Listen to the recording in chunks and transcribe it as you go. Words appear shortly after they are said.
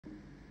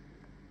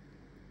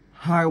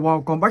Hi,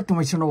 welcome back to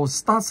my channel.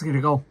 Start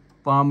here go.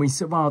 Và mình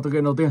sẽ vào từ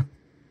game đầu tiên.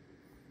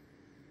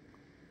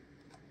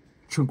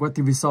 Trường quay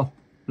TV sau.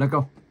 Let's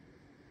go.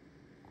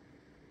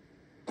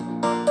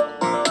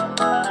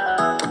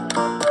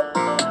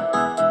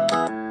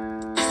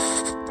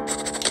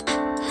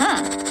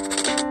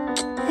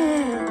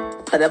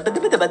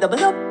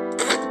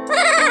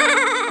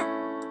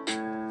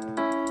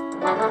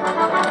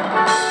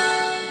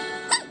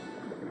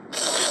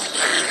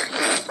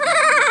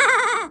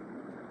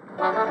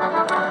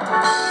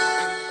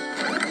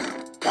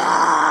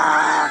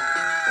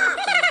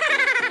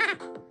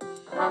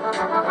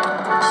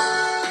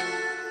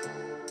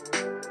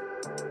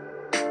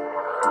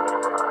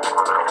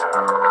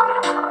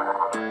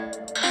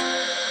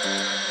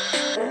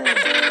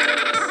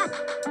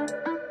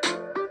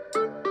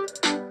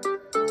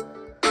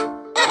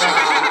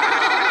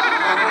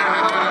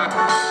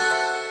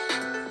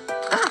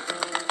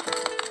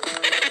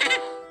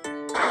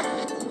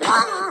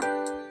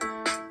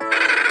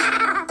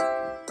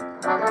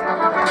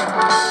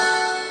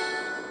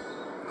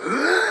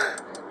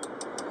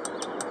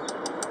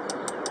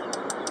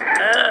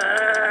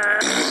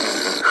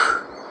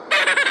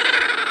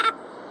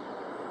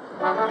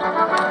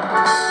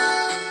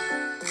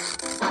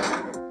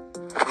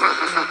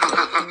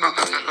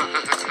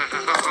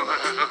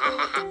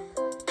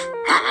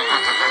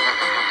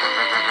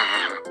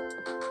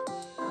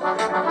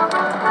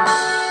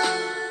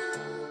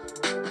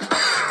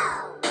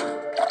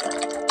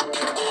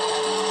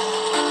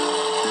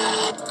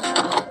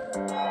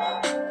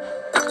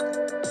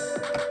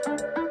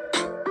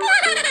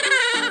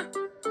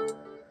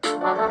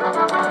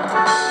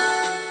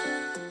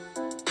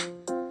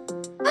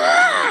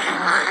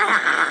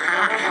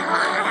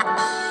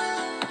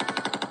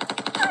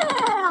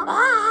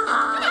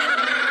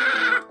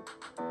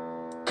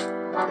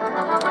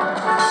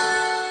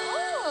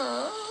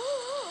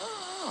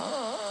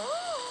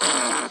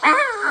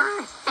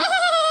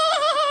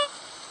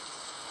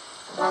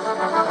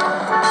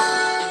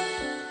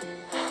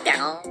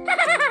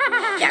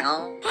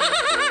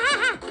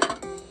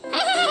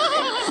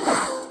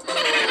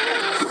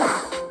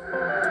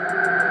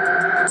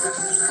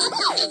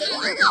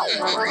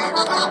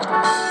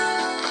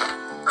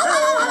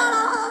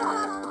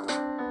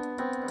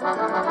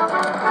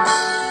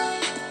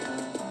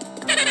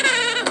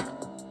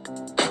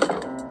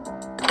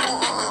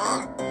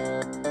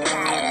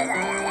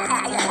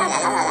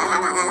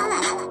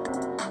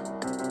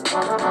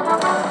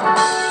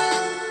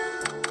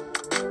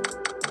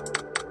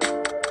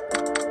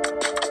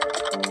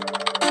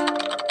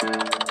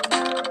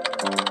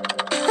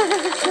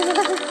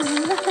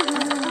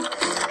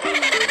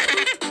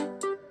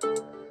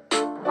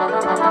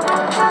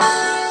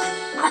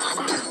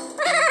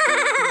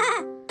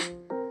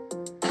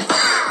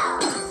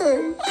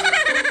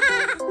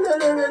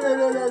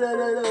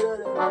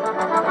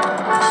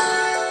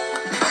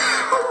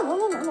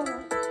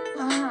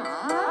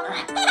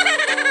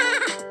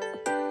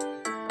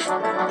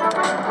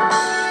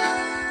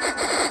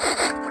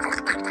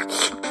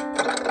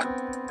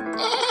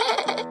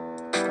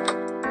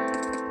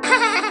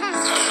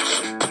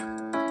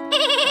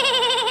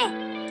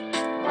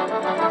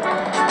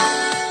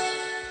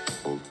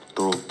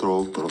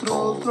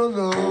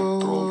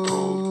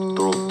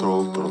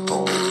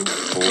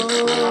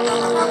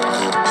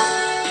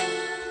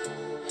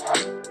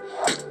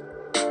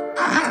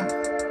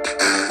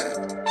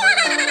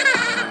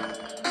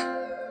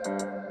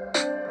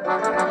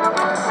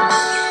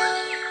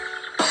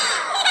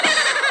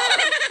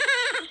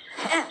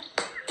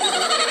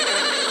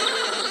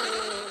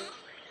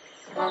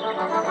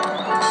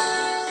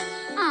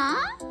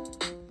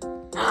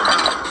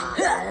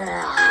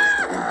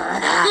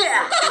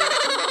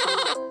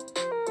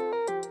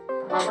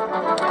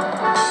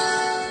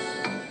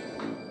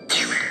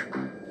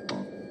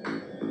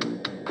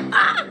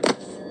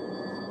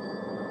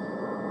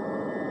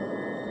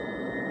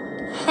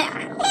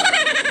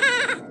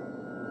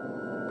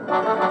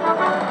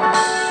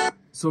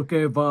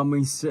 Ok, và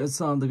mình sẽ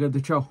sang từ game tiếp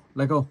theo.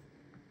 Let's go.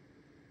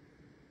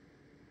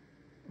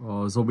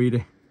 Zombie đi.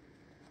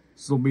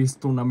 Zombie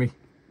Tsunami.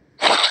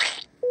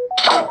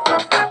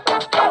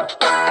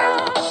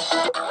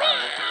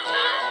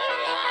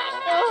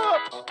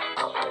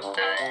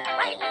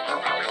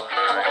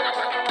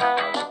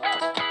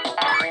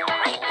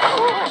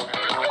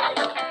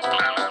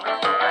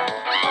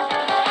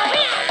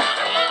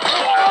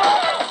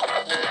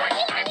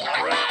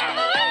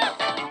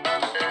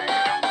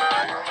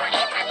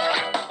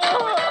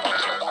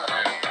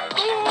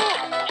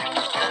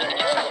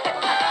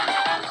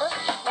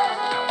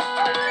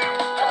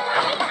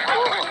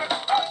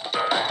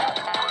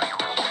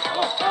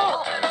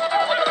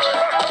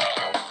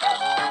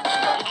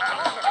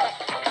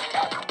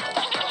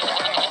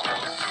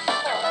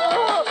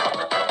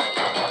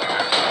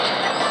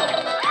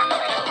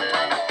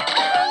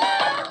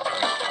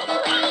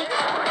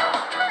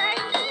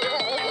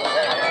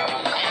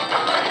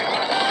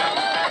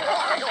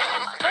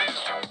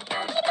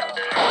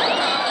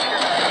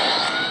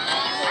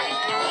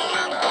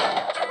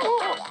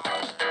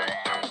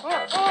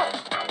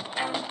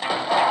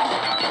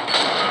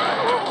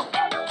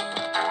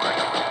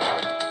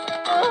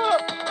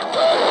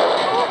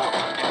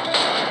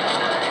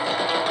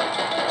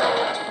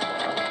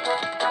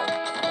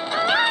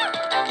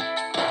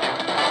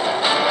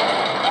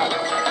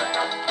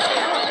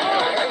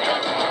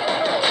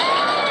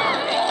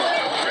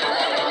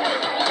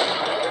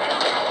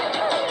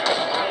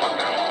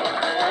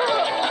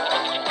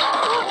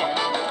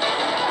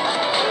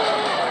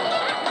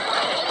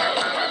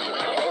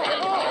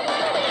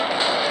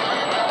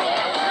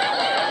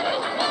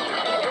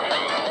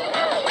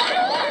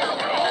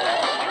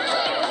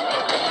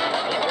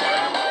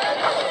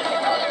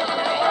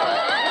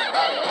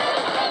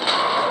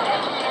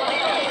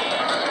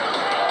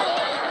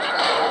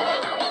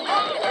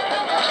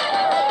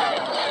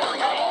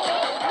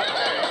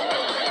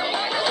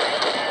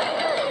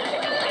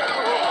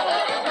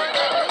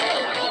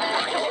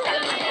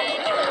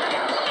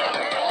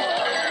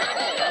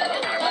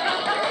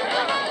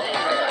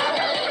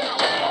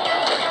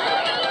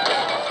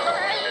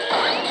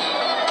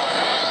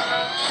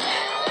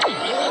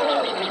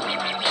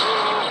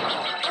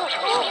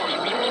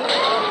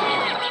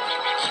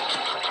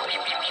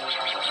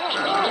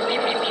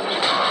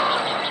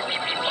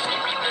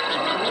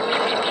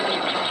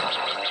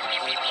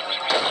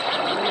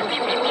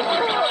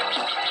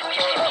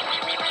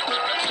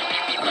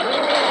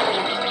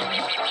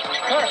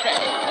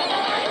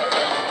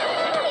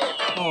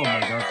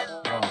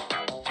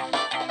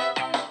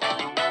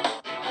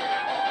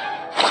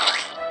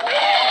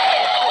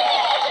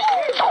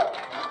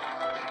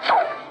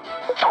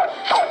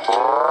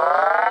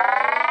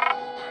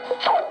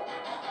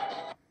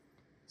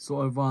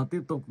 Và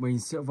tiếp tục mình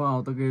sẽ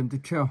vào tựa game tiếp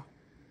theo,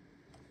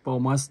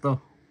 Bowmasters.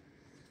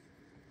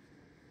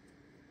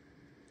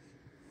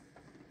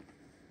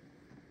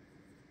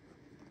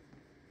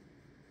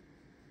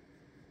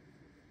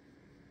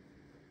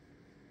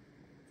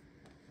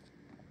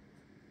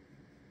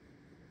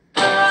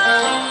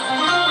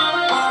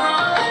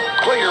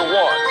 Player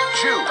one,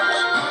 choose.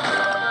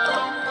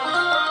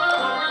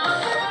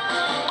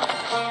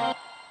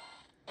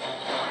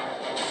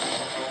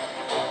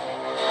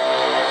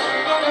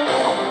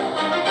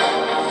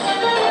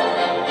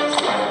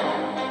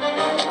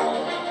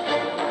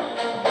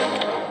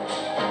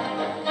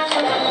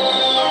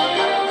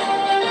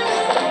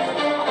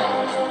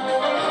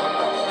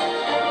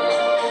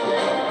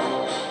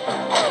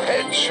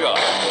 Headshot.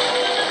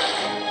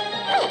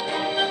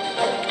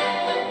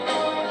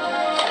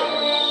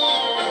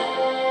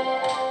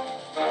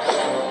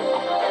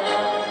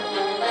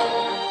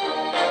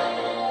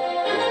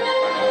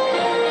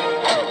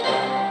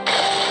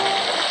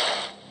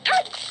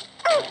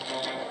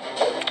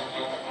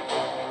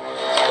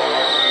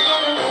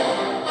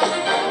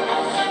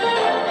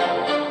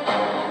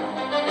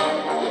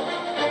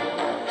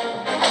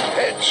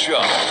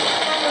 Headshot.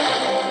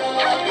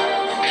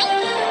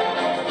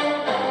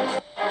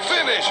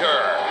 Finish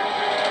her.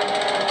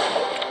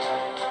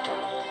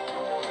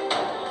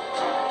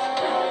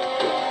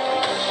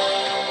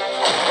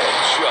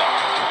 Headshot.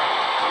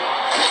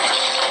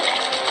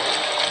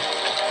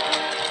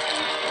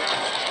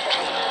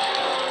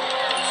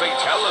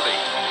 Fatality.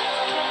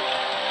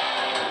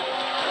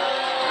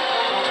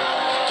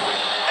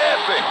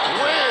 Epic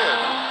win.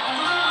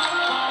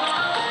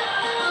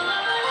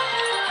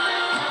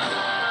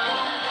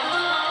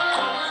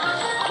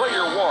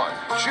 Player one,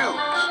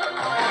 choose.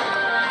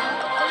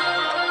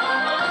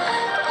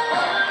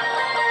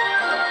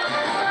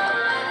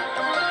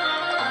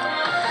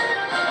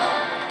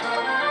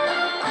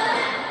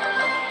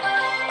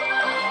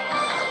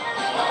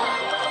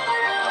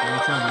 Nói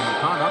chung là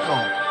khá đắt đỏ.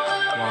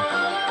 Wow.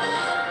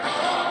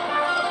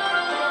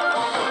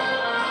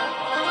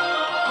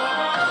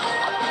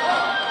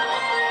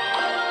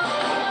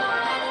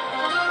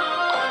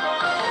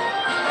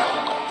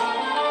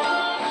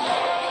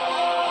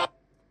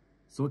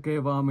 Rồi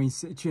ok, và mình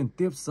sẽ chuyển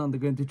tiếp sang tựa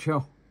game tiếp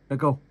theo. Let's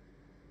go.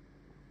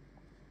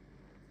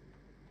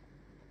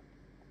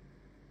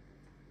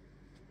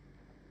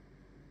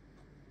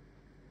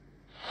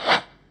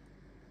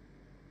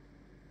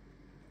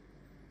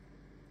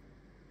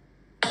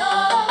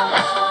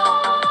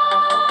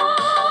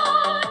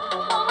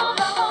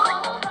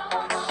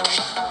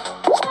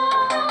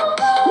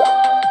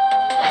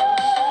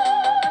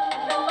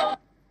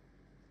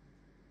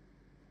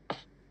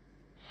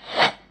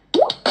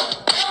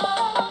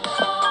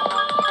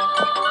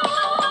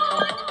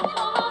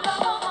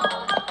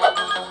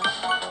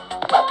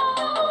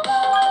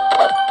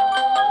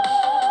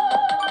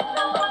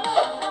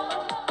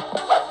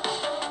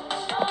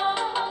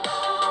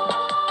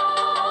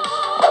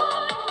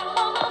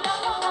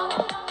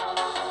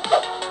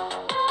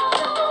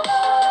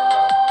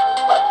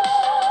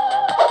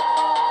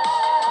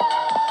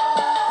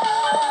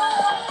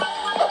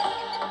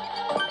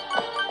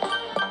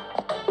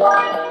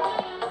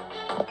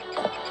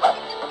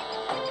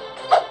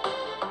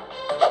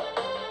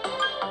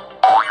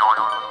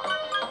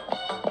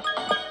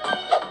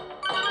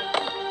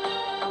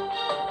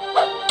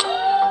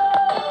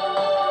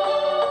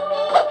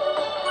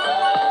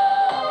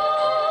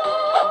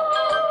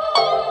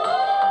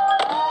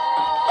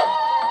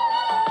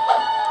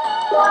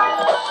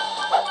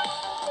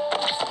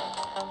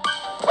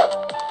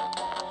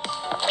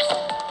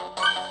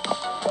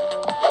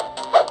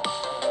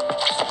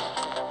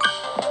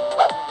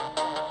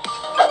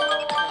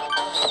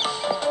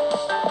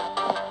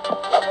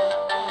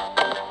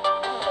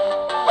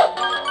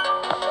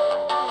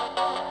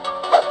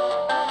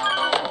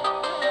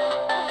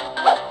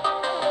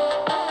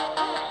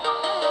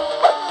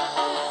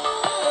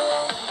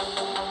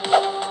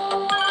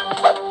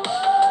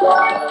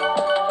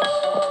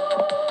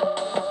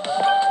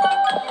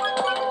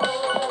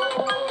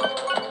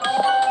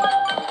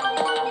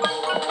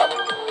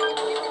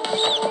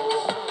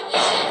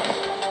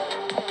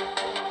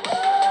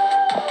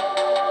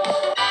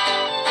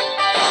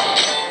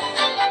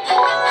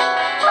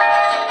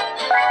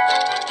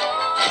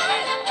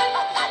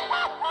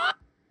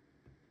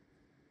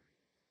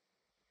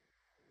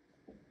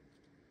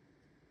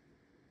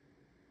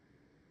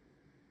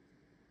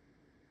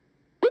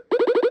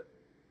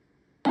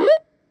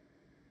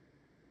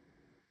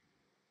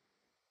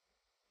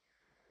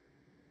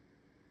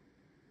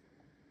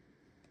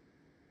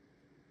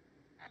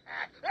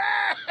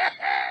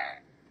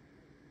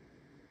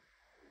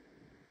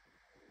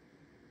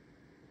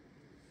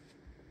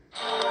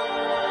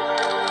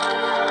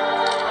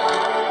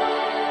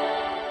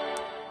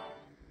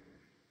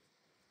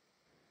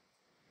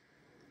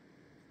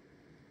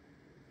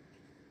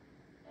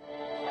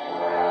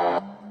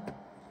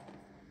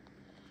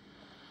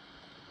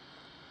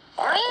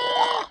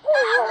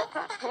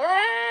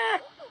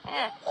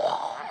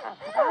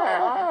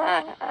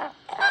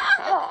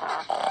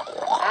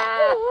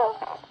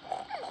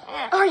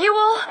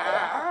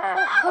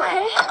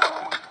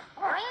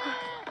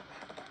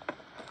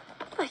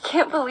 I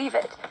can't believe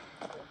it.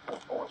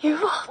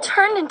 You've all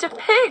turned into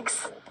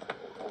pigs.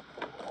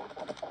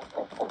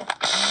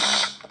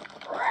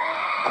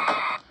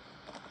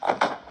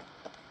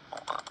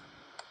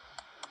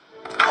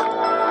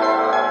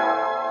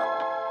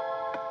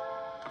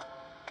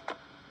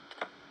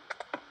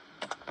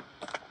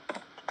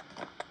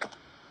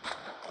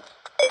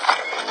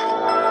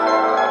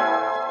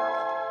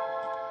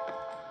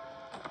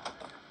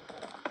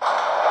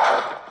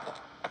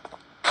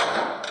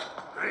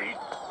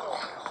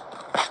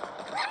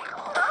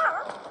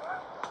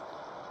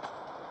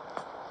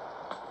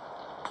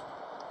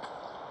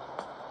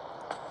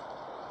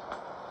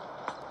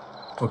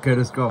 Ok,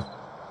 let's go.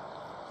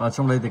 Và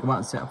trong đây thì các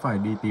bạn sẽ phải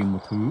đi tìm một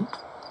thứ.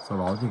 Sau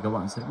đó thì các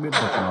bạn sẽ biết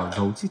được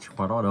dấu chiếc chìa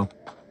khóa đó ở đâu.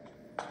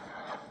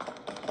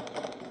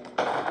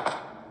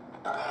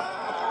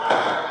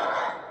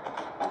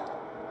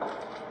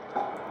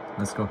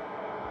 Let's go.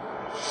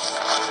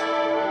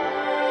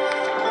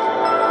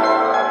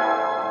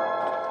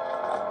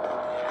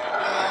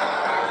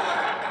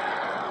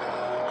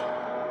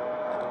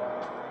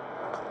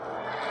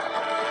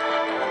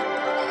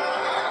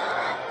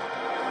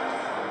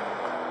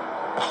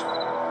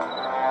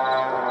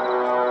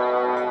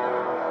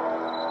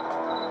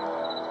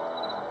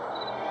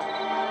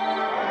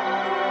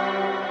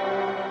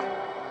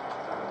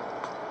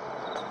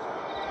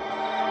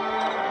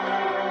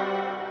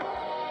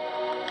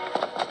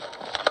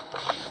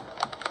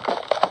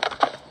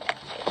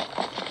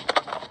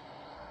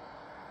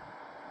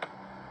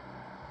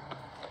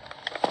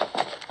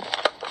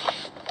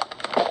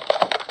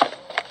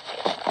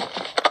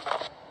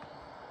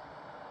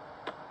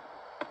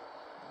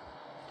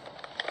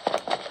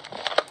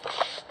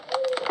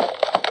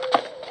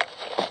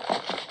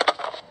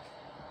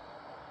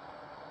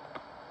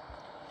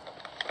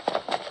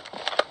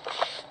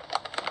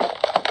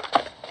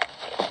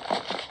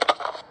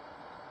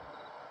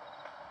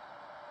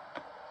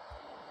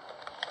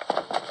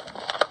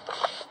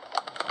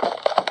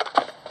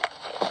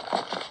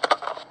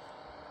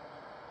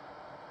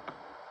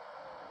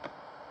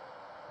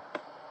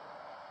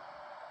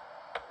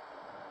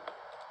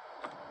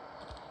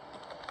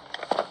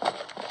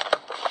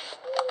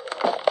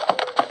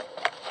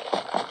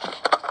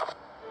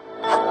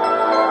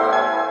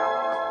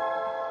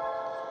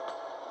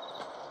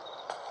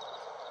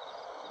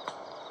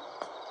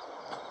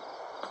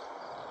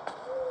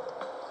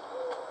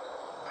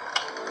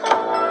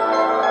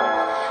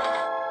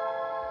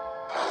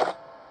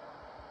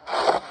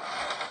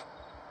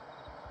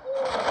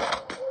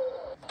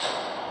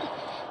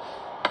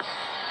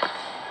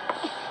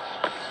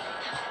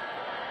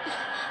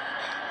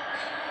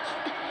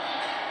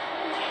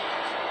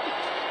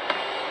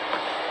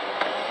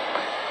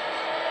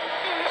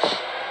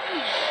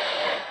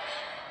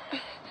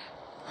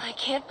 I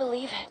can't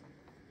believe it.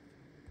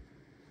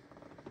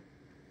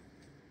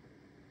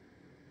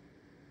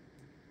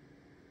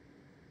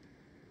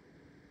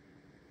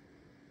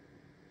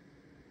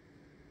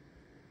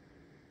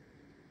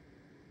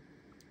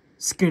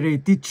 Scary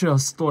teacher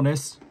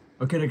Stones.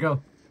 Okay, let's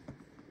go.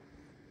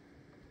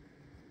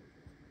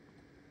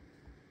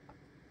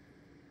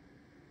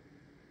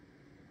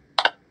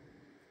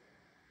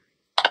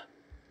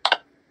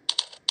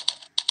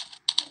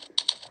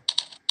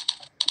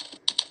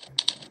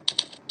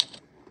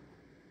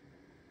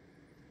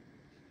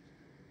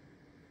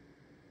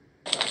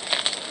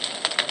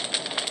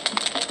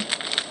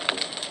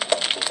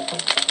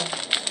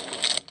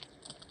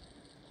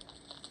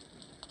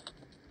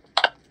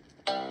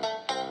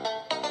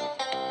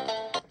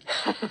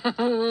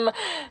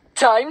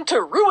 Time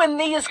to ruin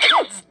these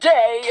kids'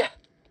 day!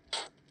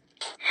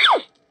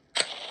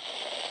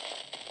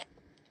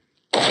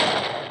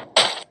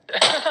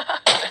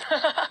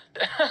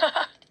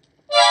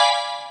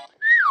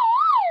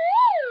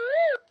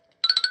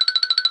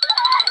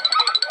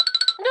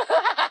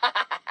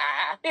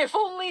 If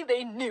only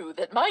they knew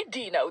that my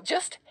Dino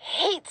just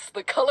hates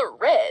the color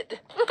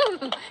red.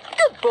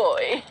 Good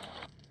boy.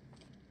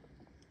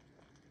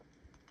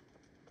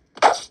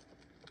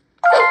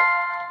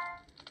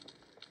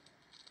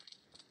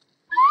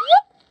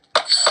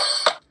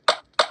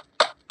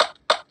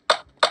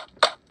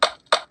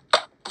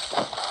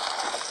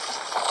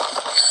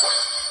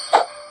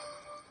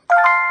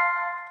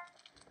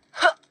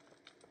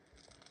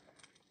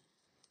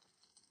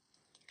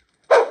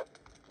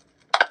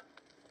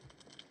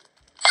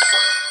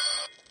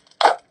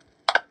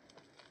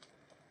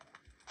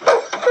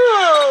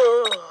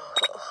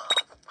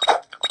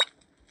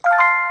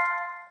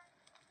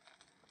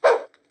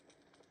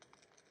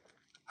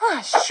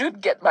 I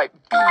should get my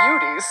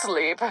beauty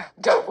sleep.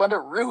 Don't want to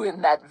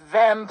ruin that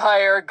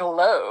vampire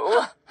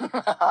glow.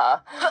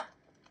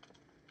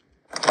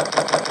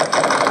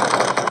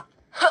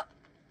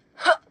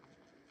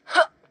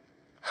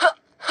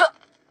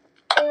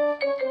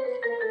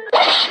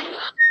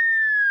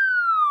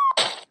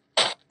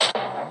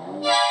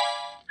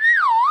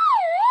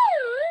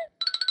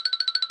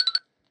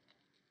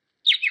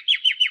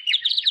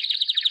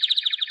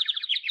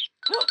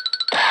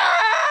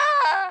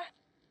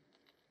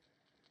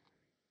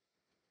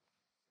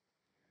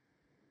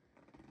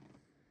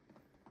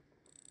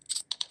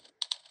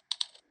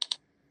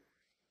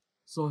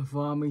 Rồi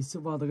và mình sẽ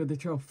vào tới cái tiếp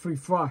theo, Free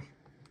Fire.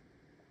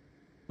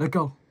 Let's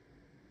go.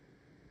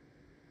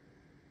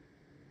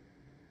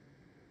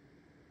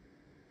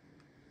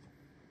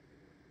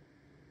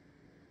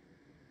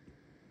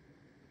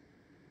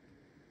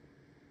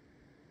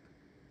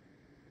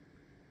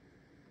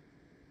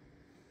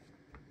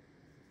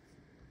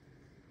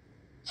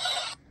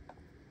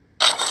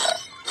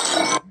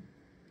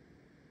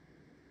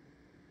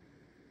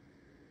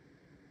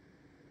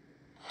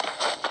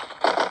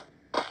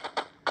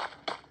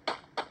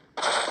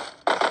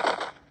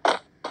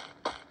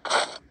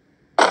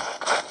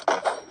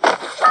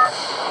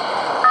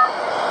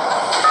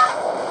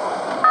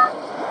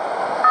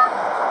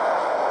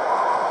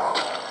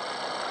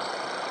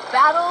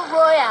 Battle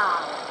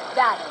Royale.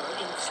 Battle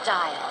in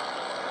style.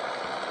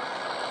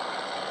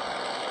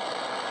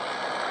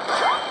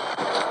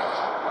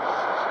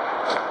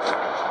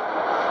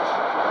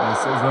 Mình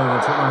sẽ rơi vào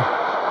chỗ này.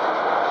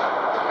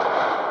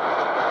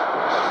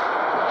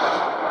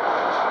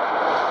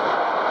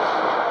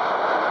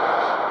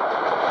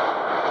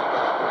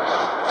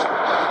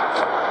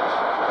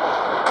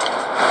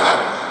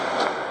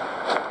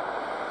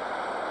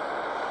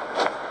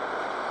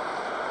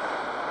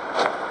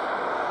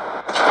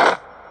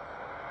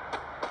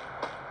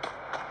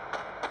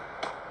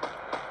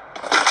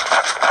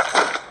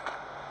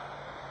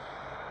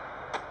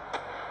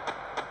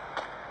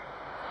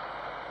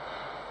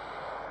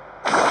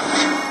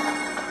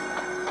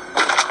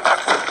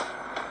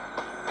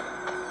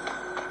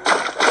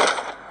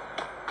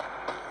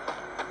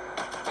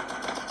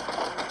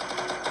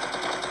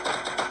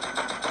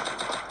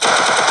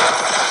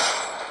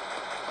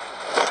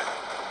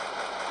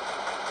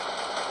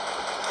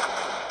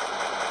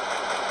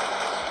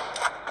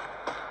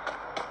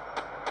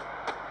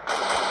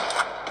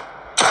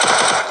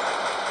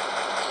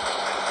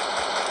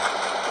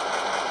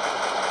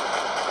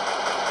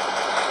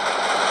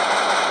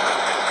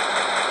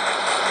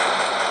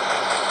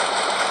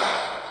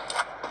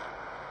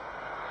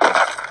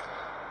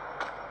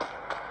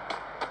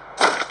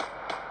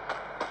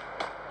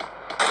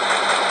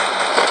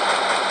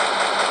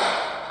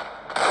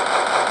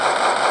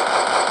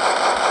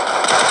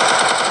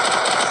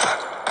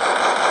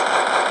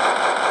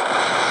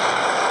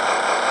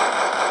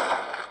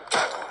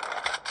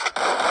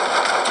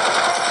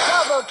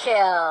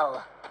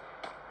 Kill.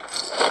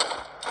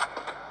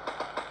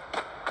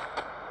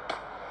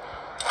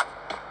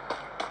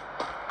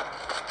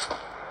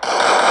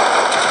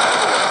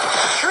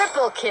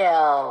 Triple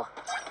kill.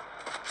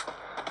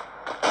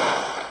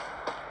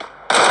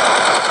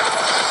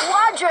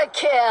 Quadra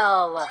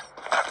kill.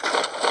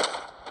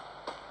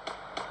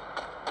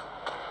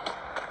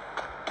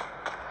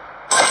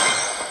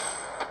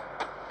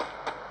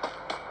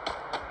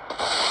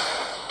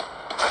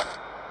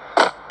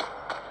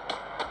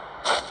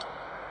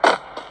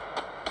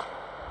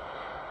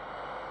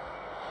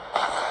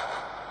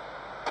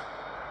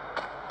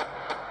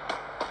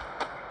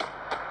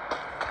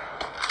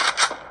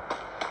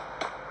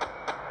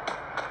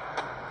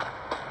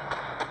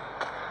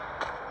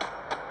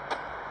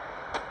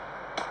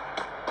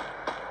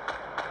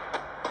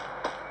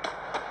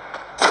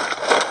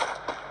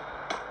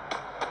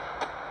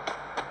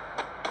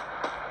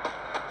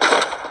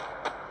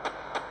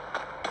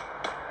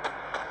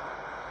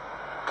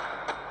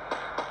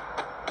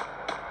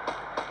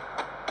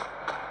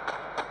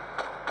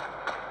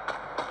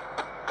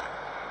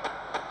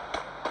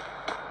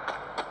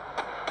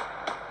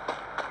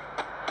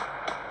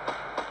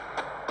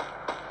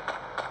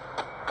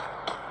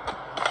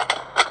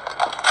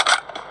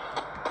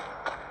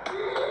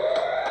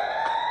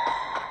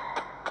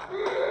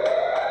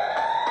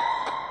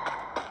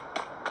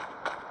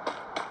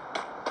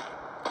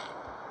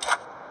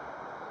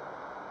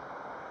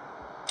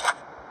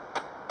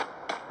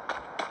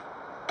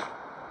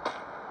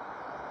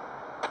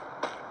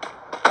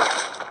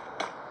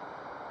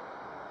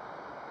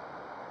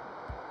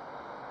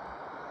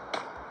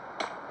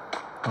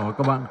 Đó,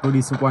 các bạn cứ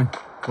đi xung quanh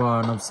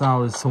và làm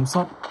sao để sống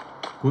sót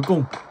cuối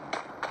cùng.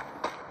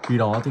 Khi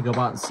đó thì các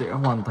bạn sẽ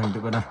hoàn thành được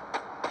cái này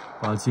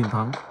và chiến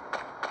thắng.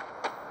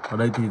 Ở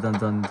đây thì dần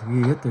dần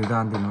khi hết thời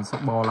gian thì nó sẽ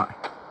bo lại.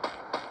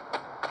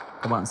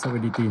 Các bạn sẽ phải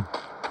đi tìm.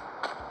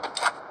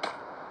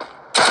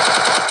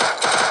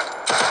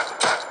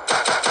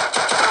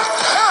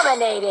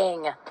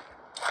 Dominating.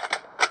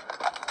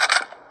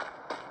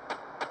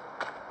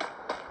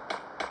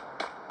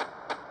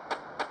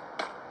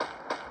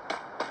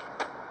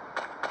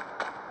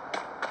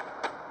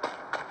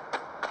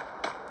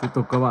 Tiếp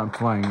tục các bạn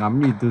phải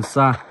ngắm nhìn từ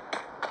xa.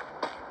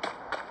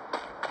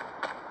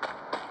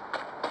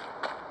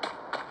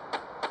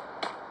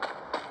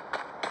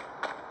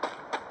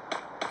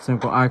 Xem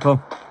có ai không.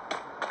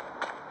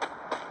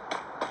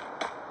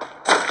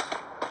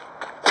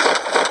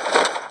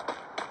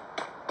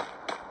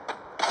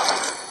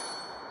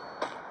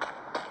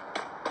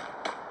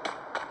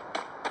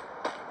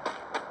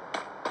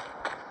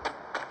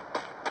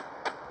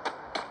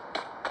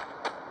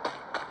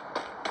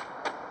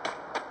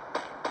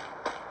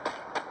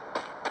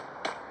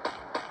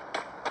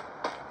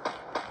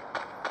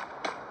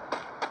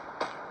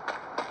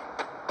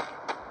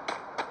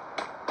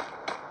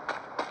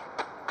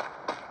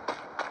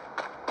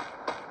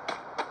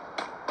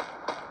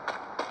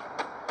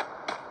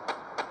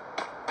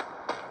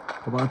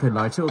 Các bạn có thể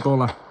lái chiếc ô tô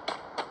này.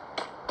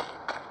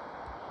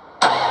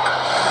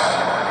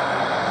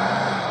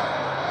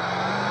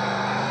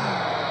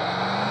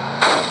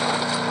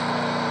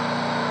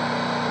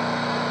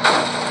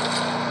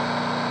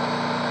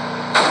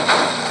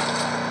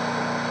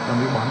 Đang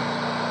bị bắn.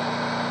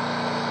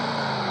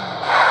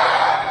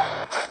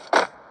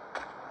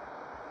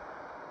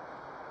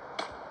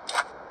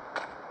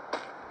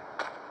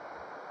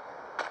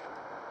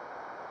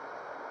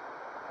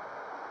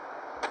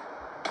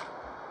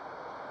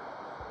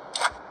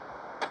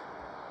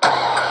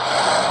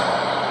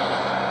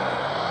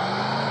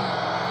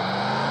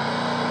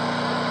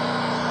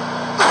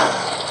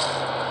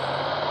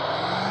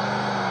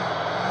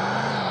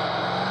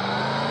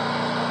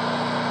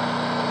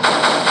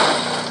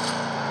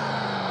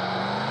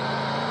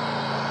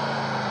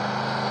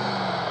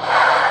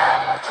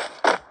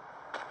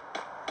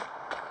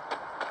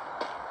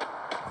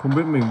 Không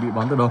biết mình bị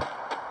bắn từ đâu.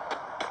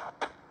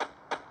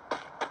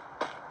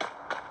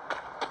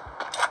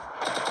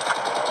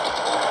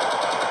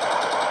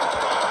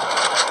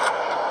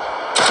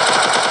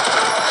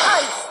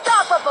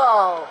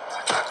 Unstoppable!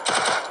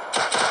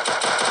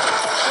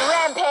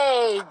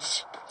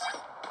 Rampage!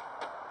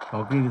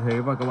 Đó, khi như thế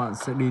và các bạn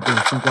sẽ đi tìm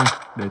xung quanh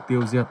để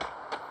tiêu diệt.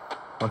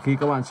 Và khi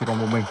các bạn chỉ còn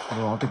một mình, lúc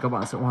đó thì các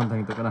bạn sẽ hoàn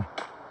thành từ cái này.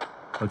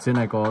 Ở trên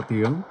này có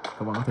tiếng,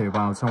 các bạn có thể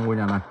vào trong ngôi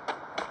nhà này.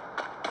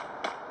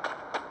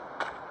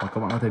 Và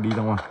các bạn có thể đi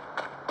ra ngoài.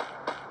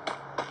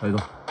 Đây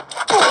rồi.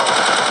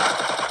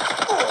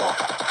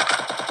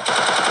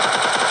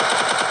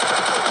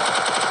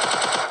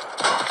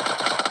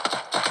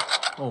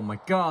 Oh my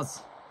god.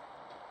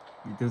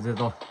 Bị tiêu diệt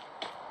rồi.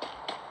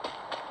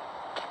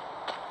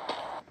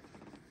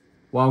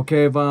 Wow,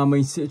 ok, và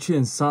mình sẽ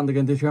chuyển sang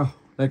cái tiếp theo.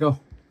 Let's go.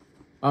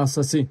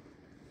 Assassin.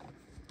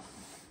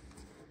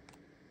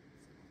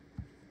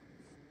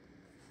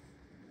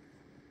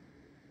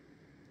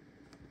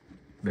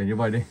 Để như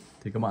vậy đi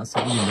thì các bạn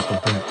sẽ nhìn được tổng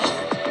thể.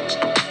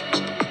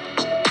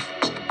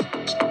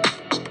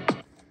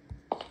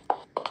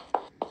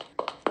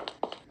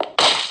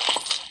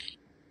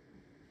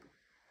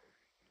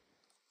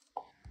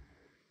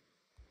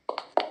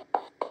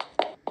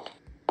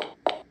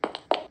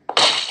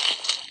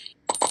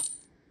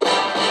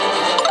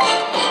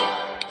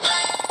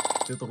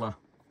 Tiếp tục nào.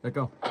 Let's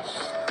go.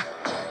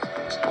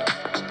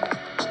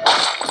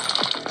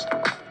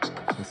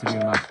 Mình sẽ đi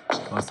đường này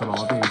và sau đó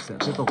thì sẽ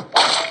tiếp tục.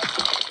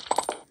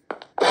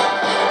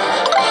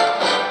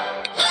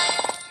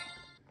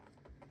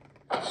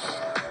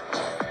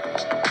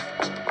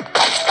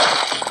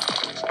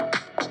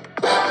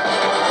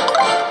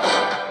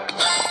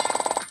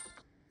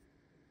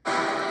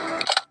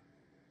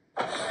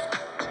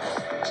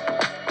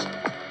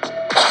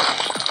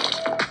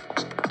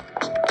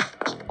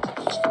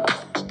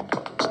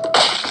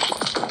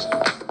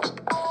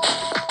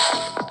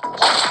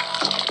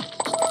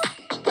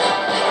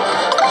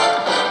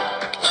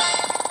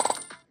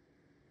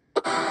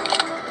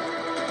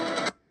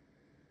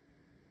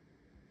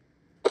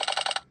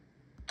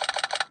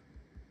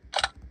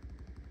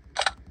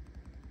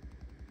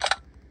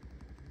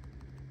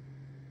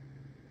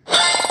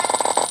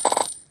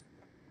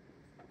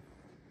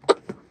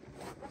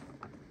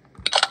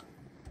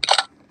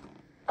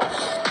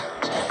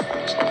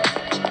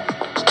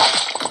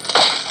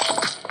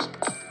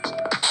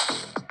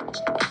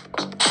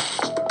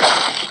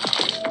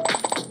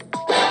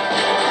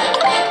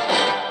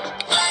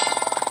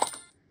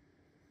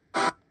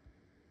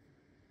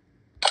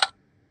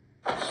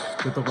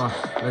 Tiếp tục vào.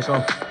 Let's go.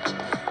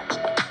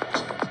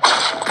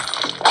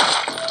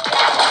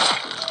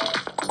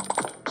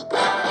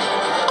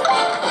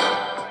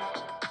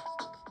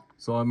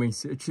 Rồi mình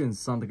sẽ chuyển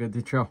sang cái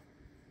tiếp theo.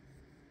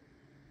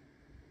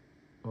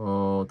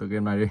 Từ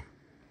game này đi.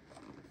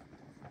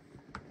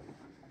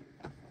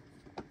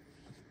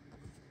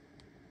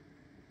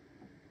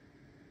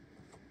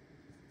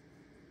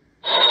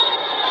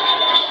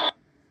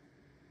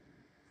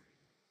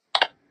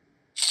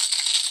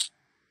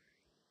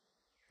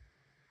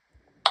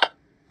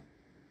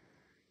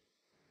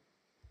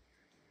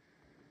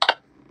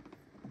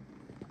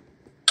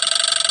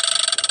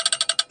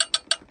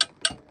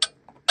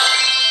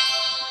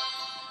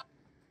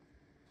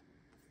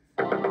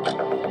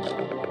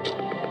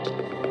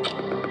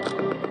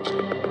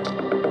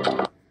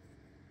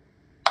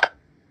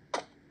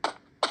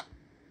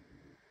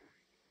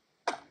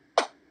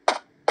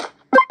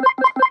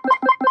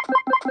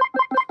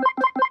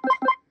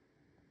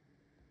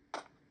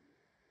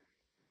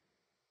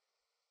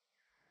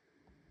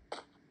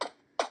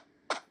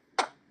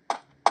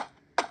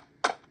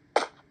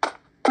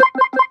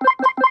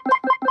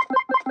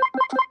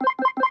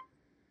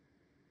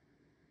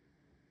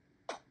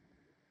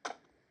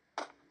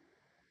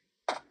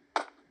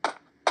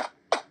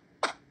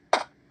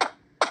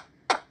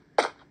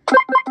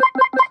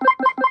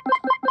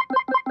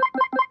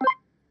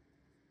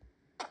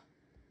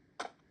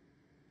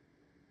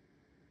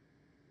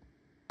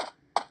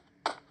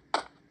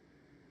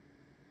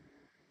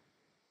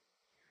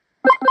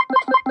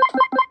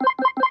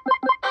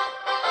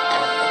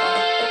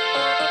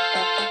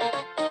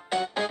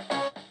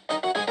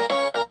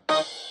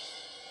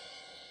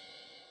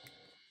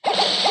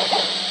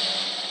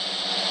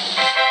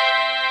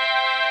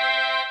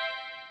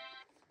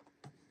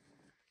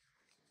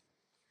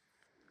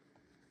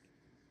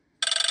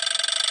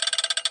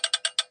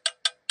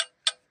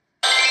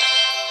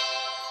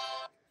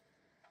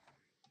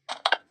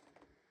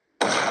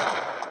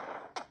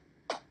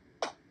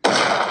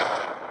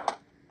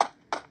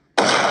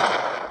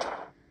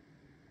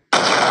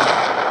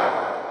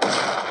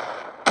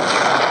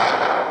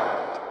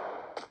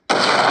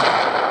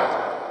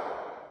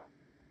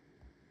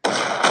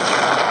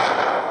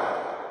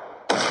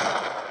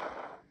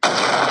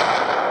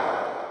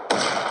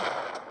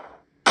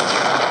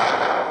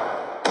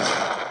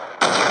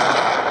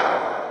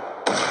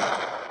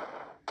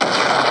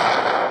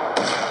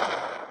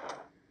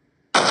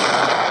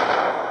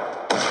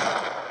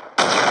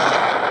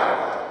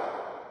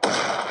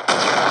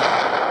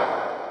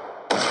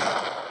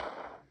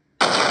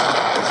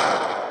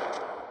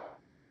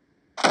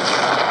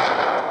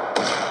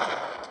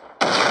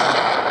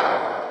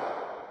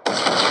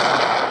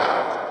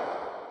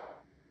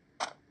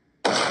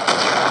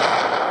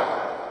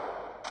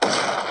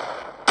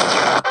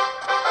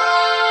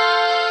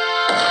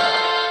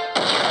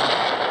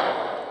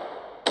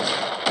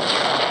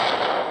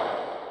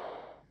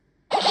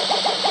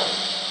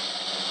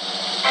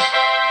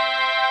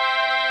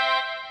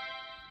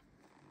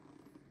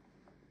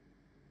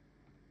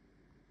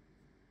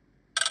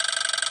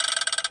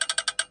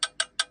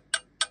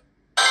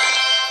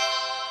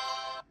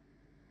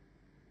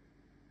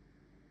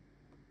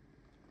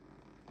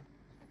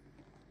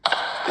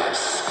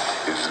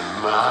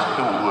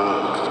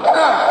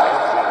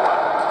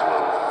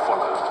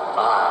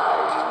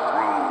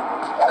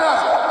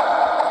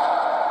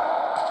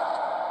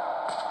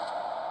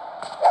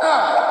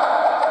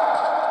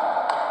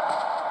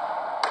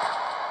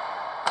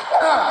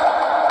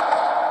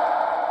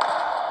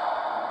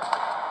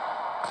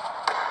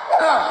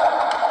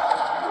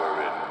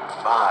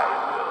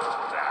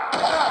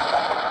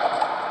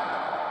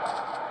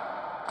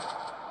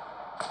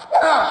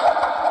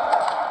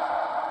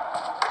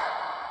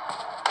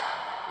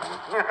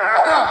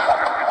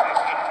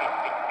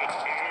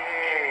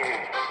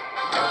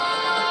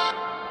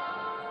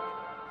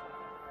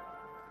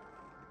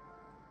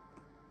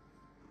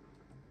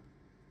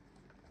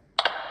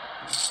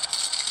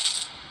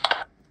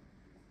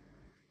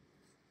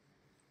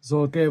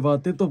 Rồi ok, và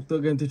tiếp tục tựa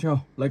game tiếp theo.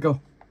 Let's go.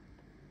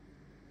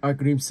 Ice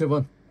Cream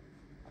 7.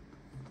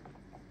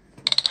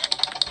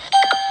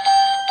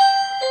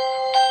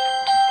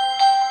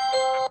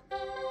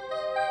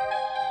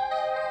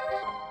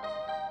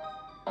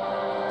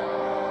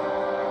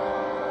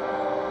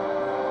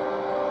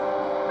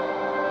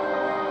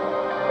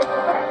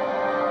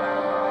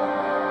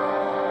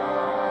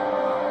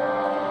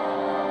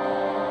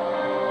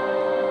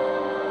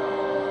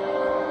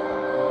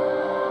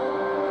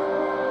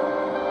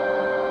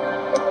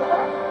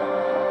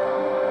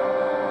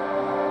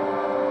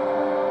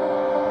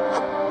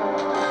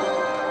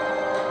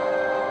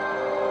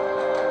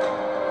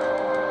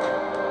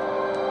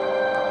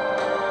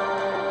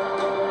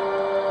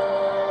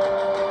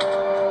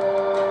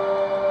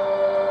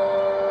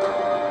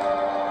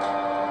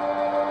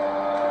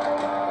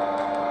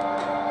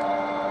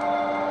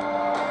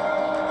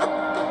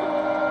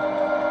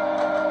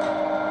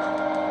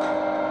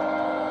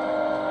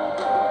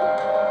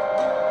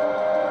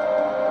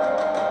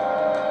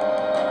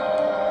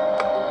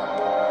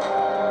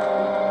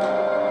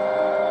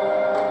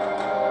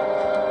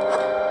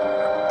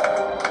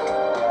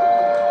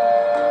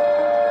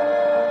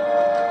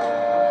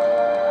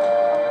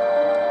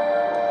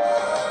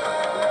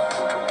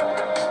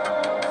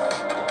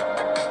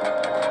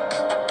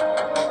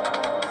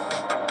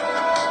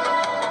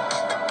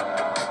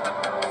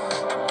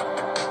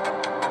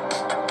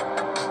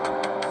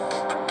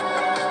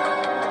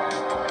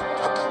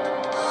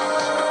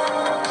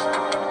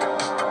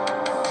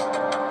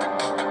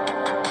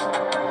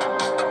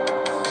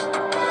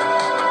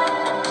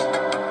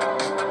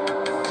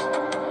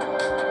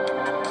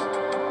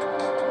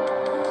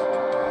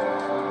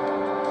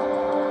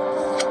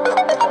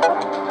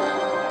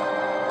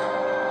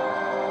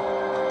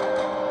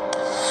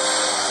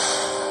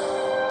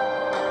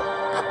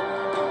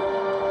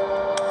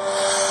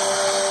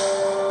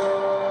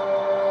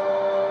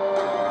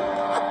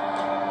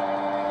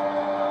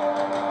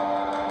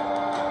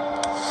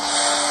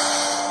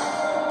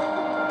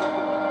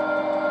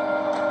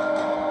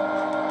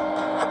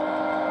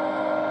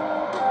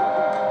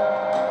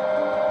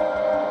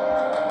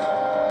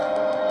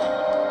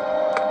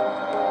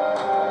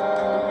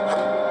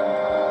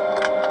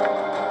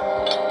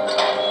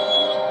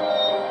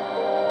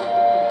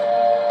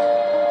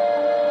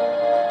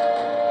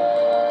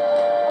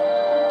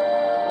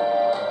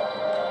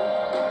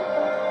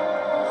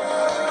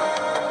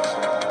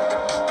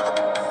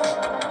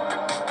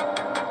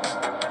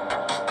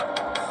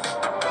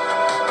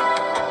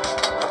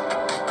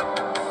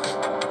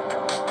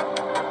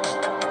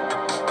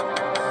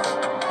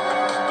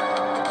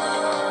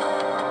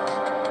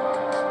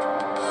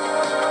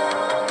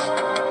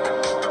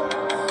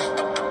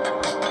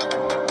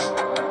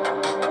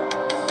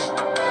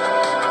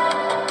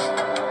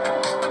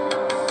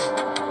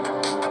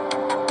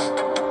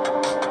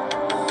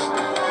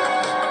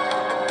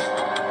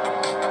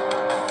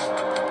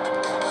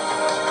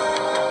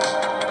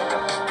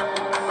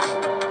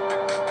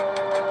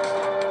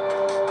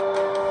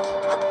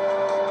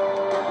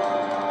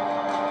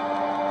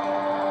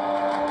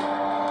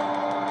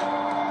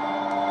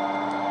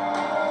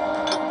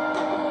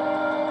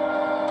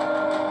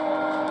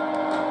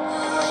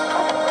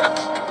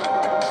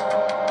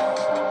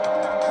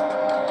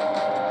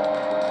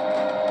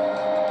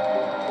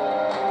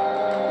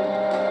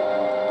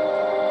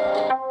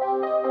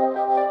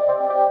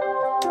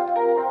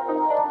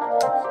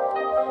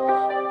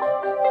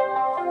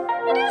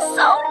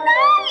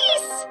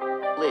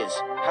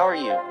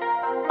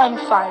 I'm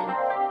fine.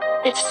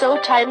 It's so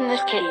tight in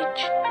this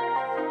cage.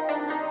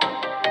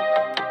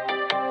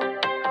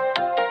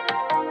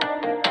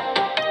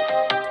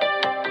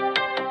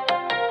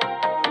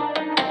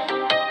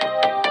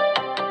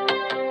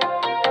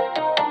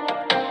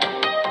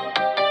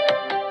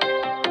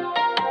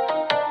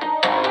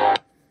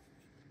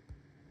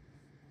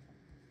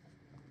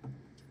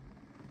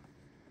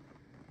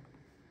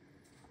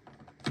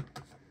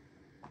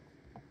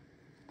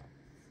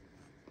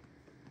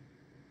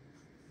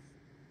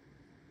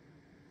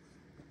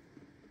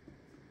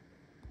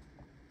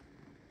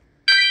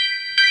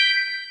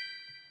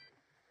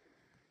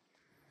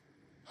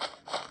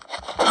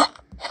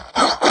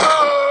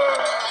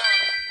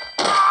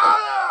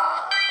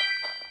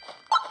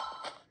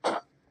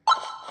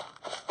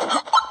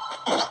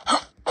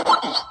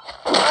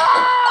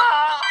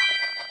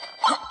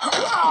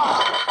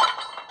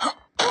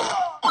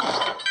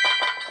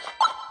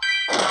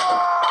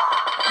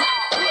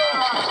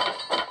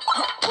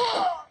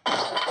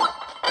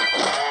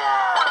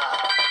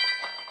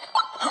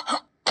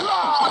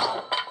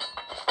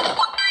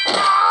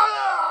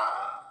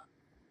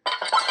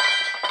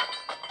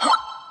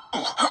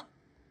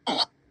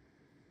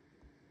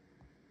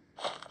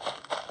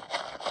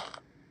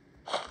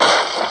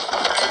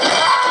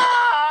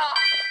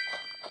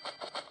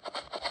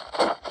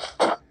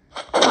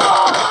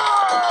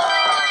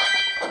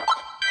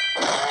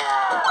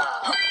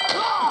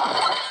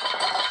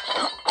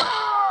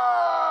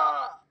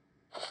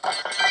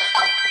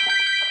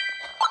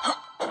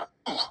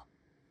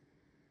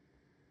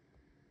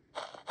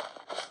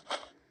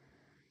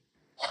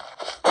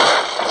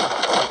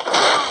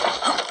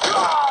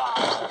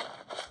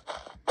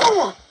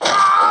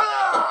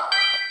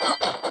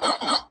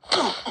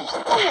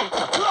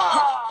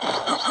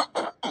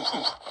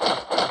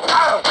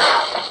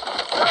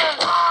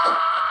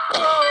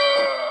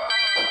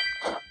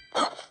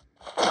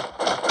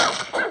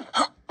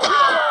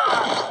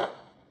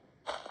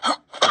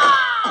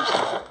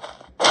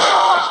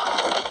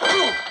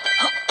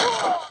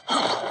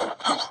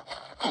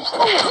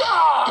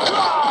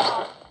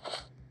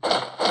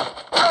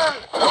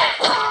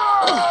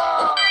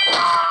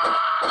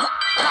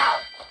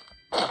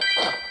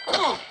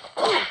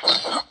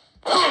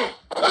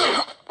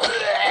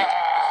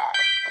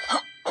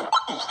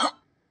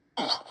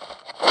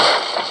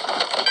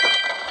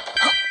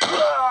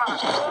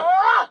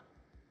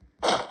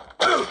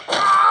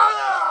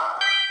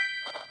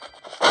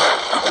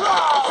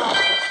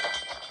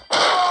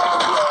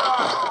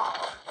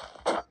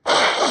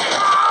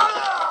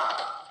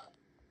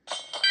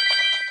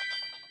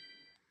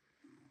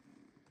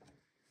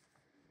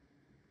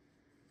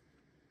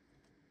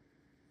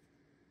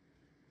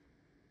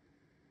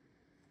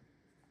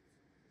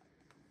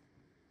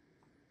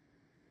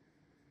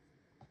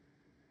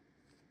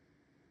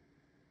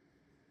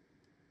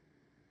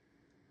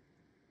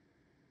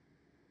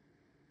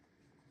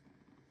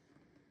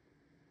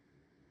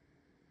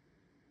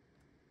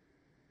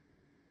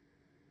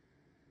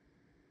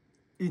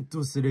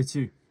 into stage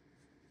 2.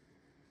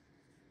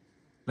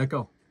 Let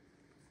go.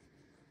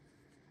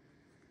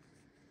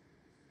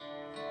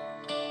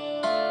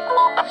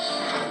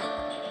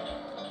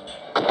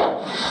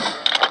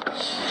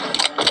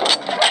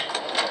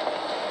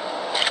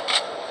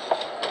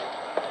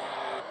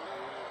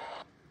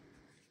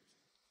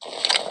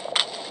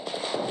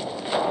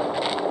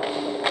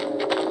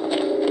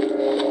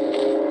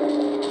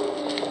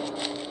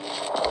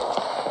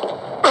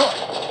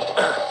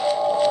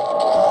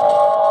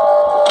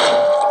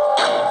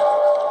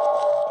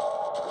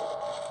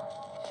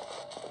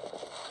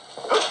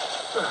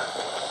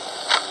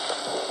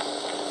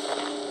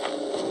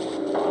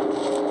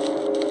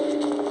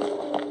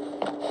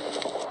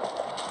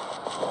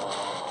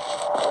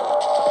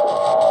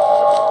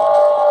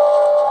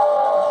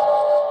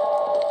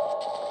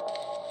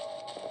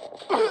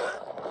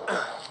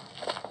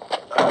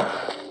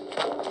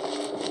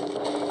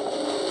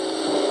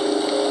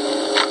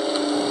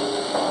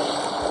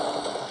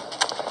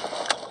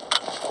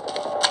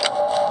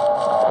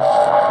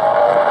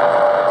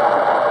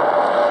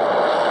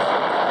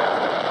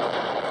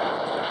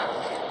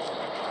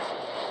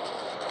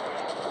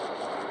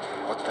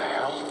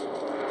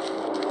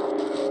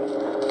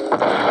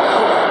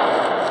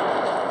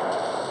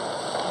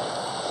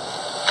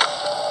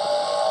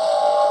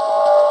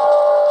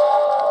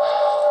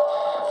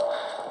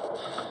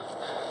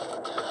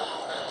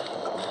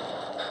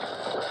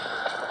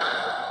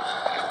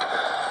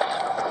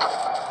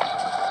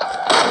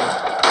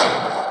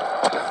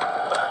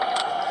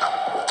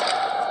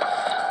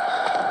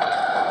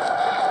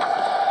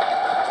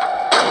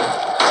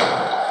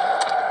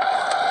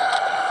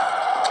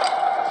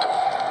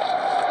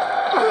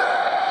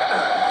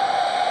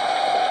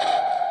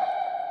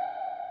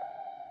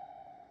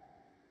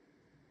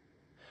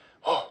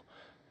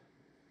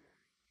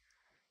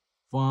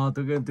 Và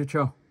tựa game tiếp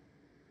theo,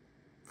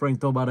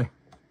 Prankster 3 đây.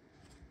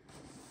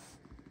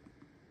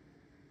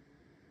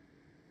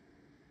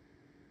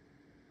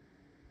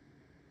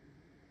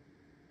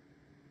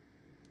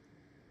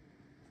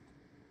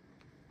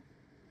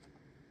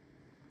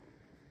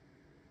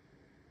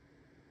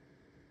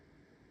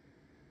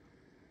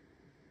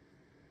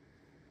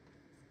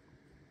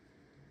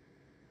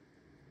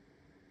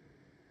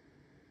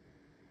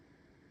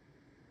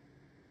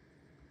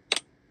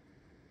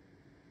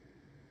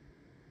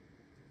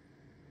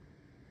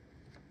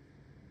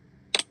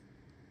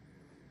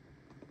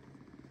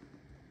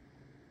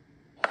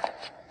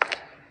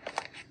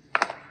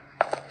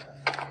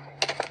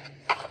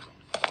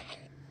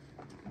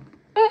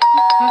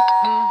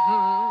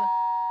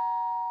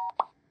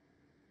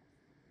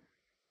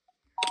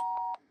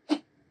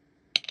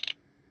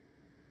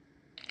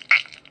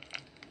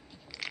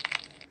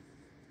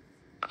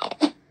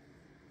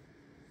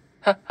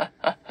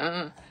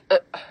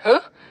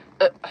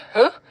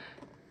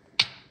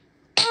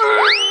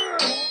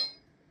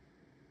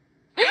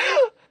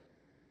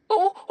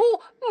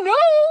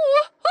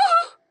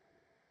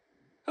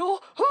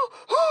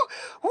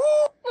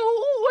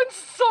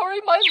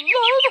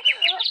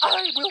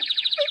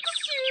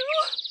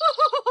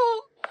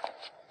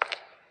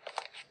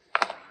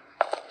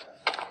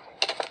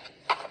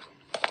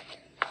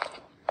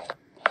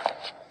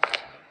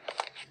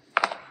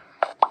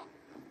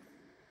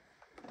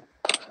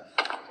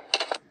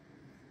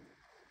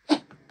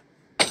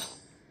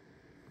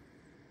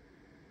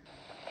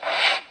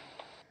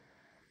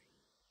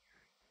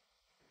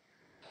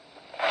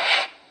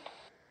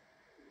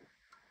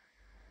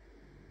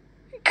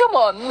 Come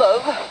on,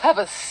 love, have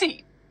a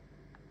seat.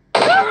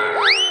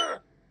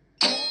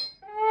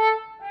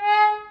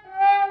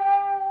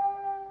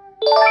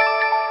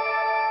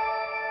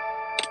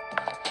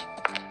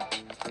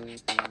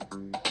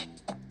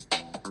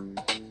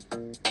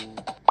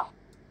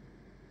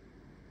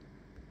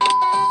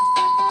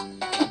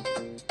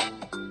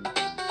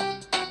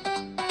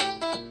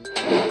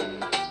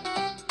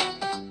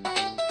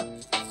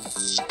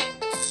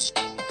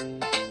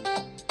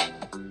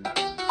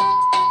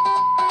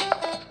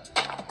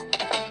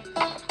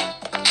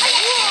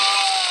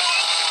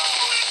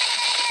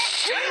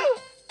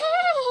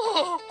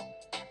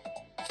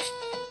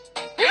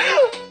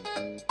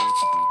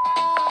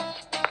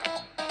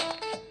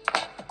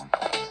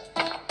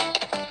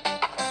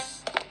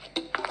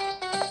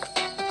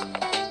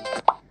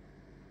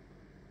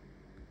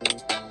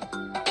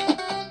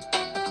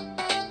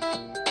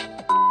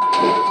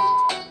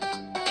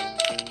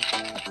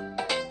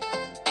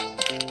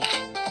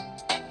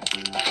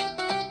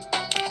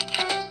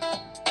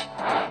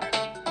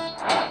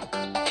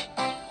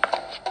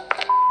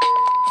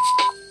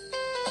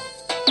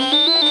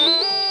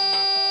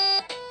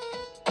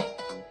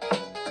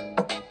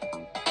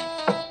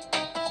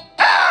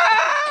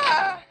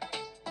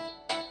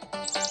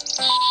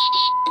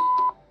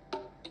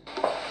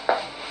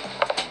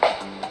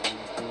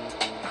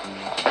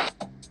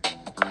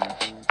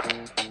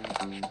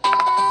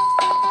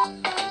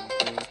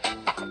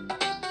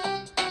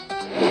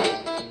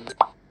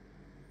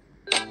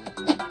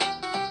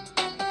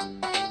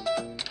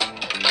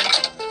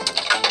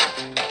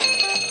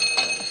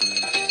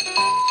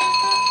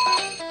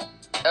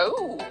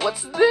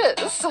 What's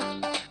this?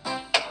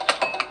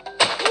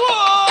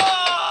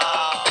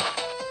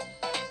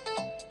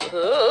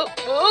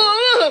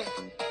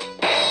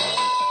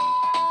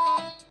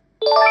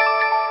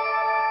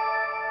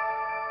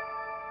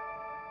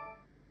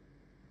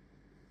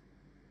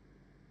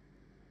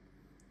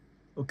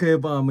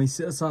 Ok, và mình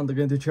sẽ sang tới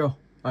game tiếp theo.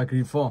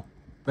 Agree 4.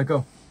 Let's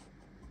go.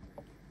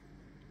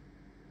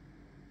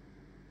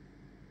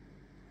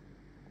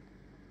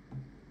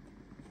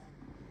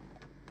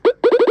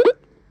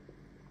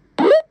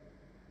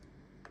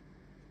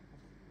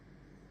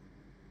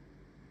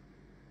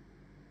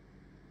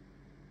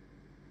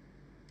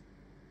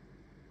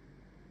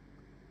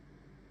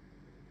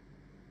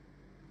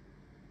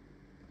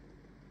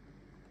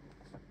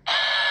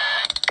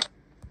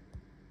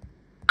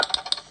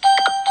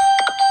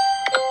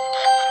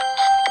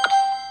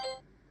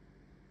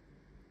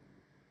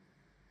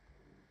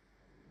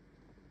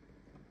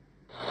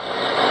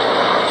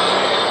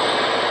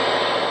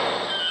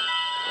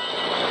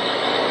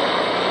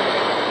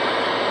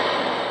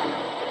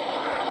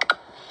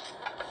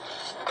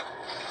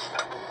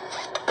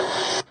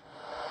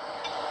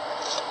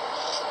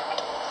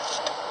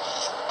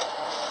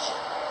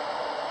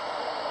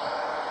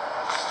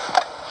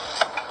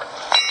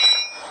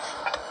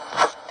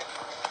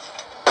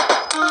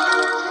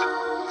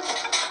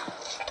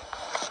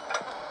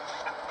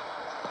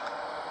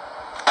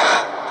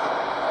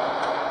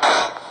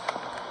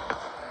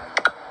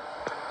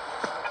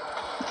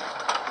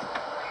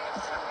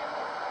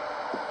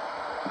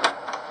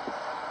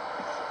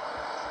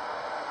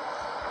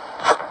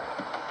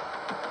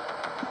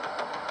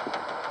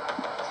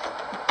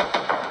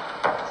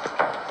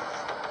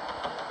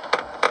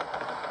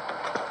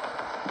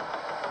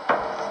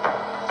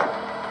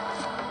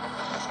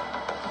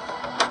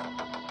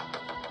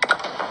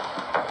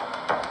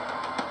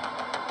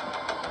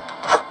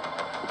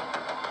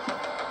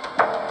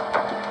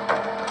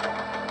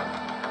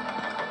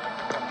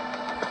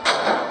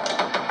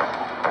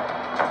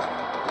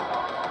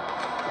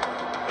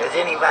 Is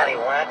anybody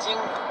watching?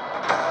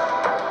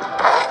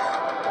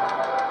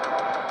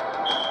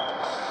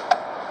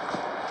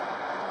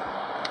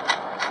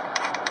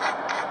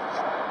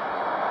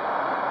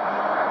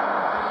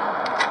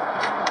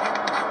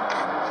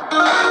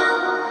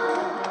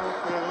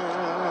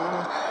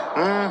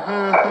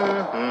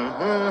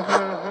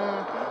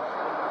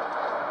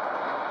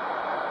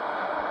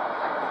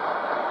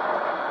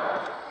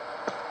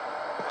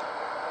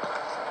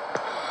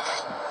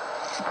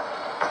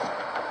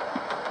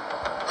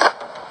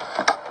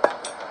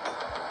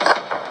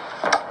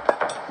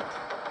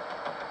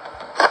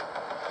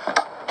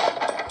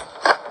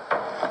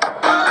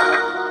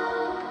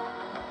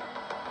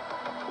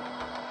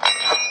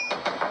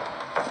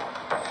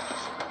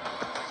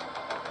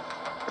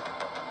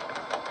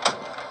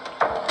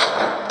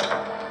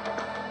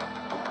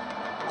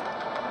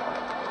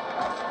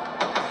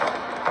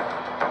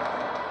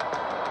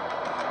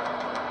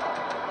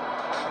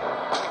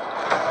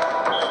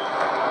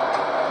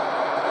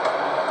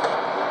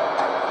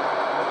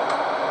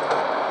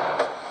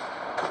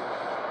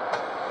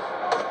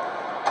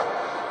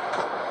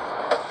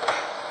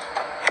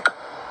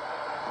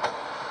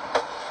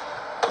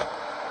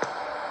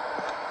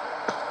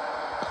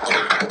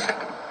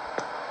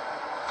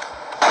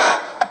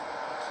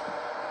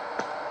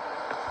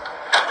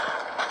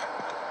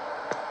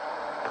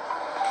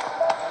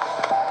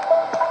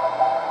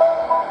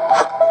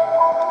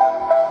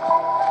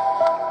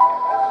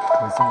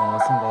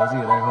 Xem có gì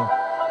ở đây không.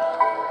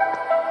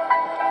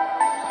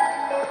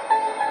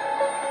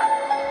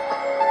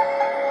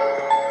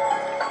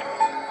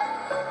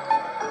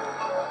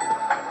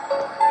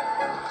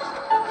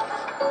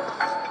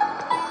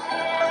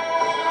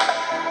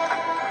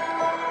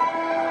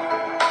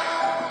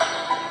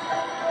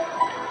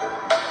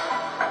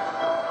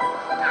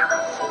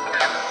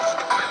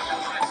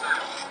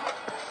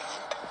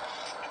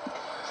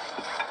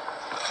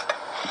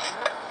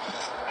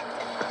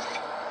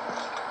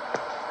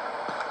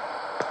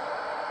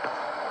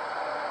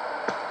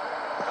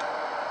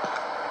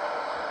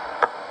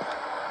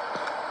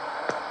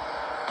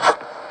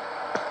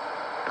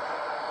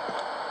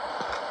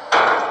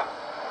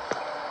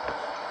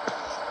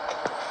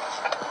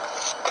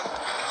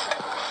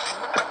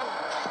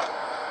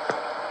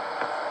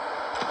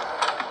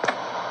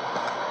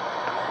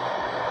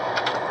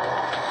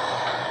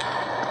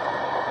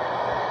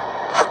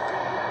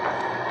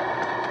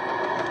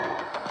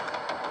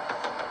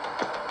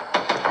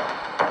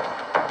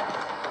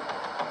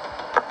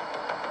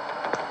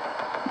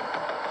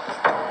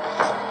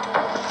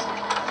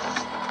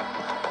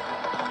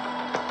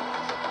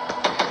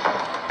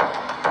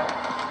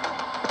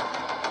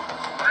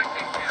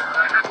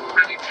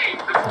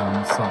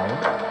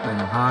 Đây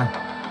là 2.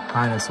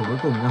 2 là số cuối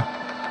cùng nha.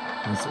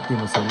 Mình sẽ tìm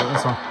một số nữa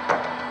sau.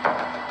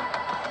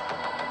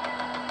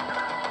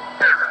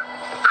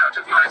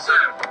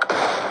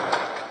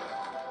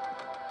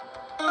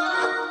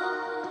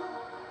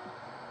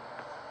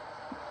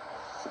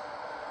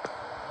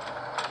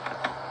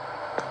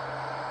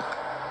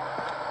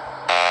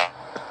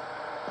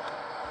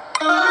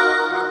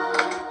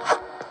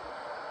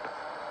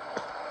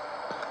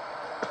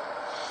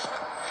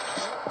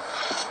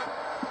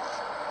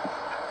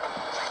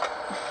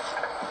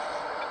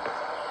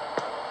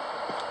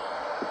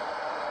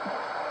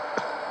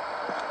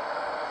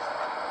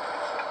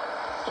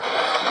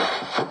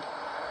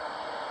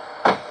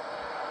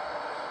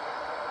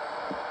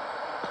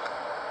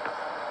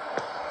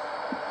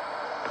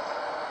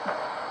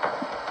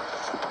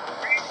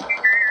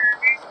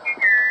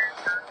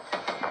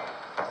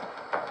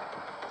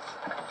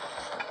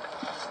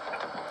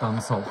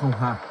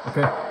 8602.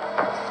 Ok.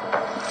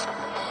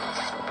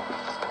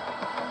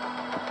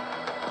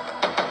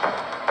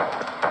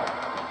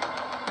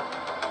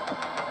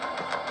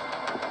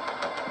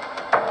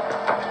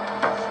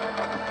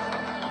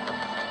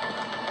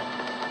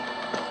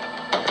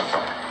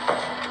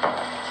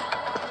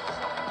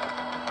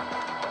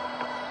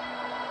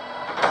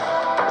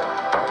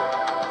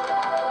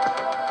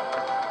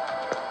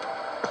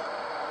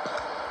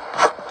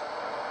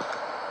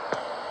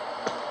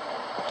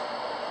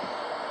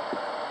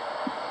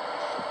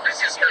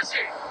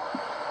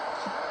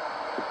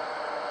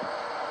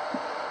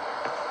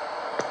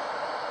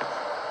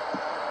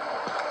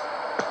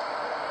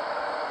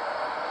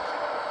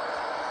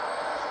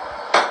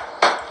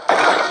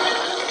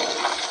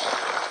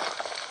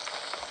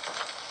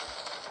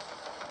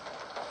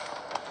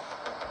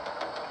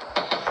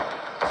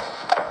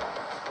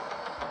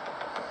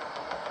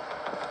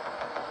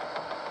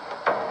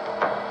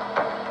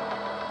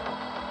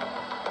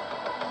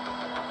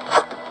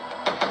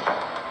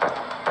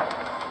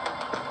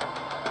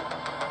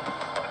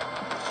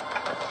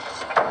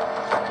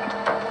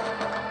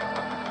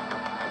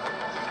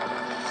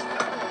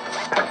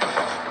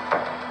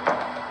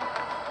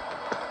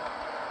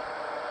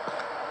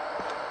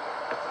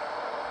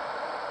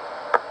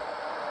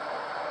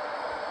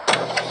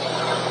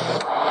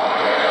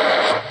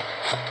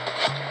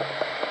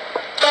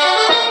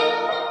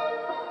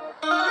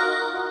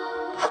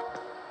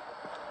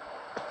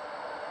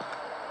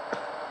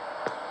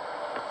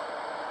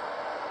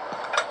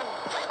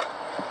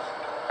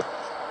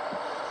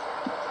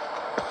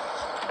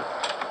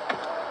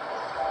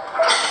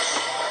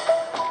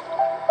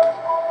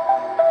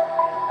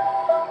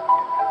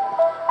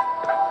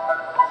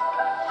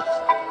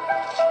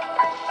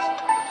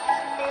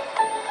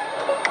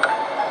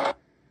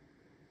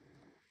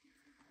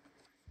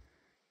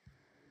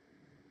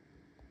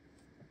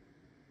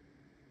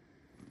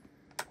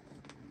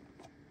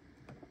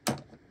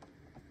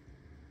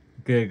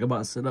 Ok, các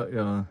bạn sẽ đợi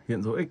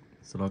hiện dấu X,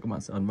 sau đó các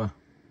bạn sẽ ấn vào.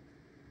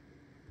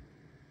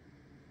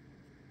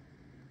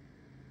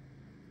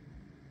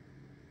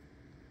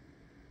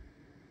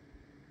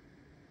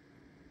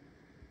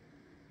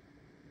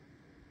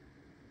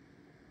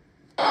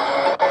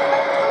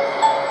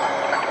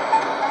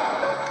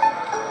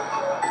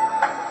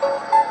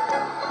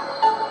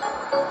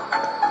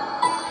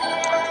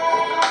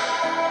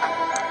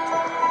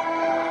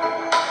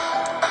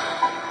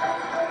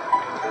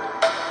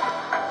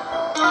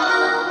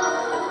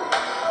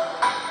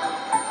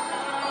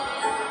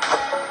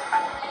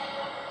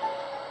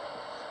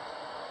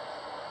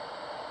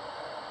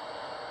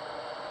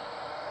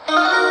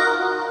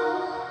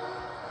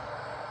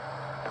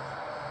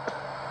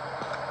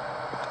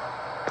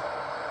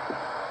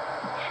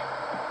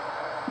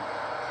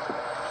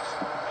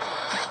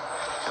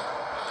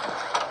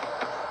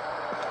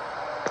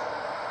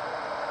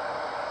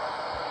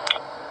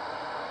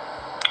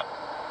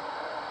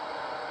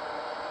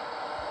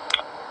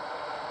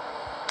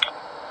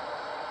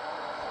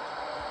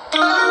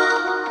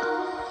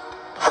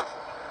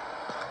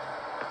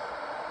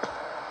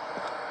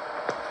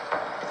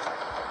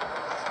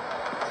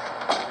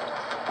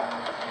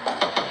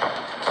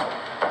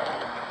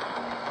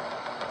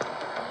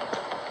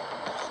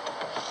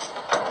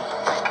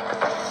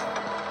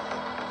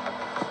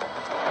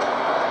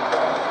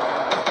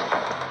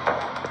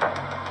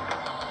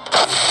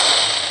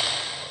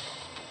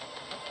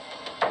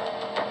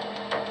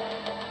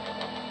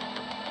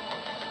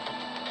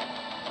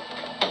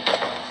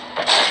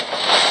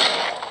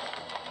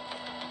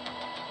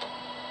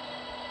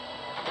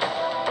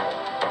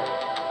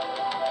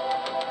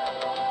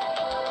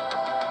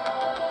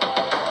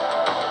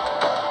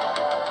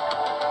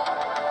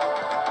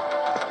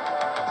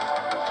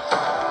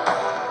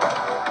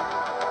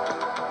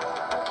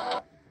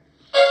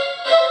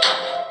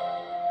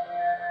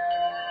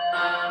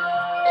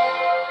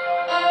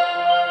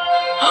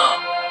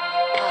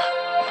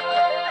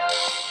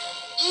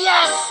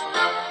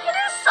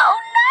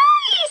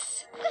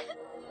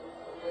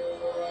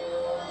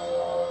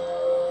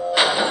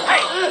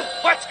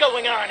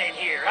 going on in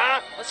here,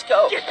 huh? Let's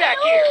go. Get back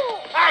here!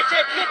 I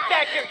said get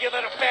back here, you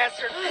little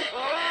bastard!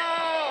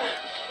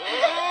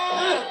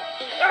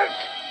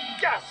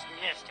 Just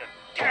missed him.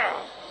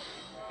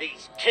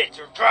 These kids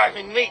are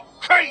driving me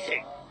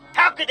crazy!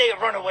 How could they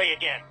have run away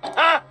again,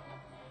 huh?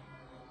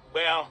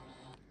 Well...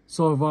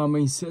 Rồi và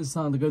mình sẽ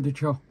sang tới cái tiếp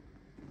theo.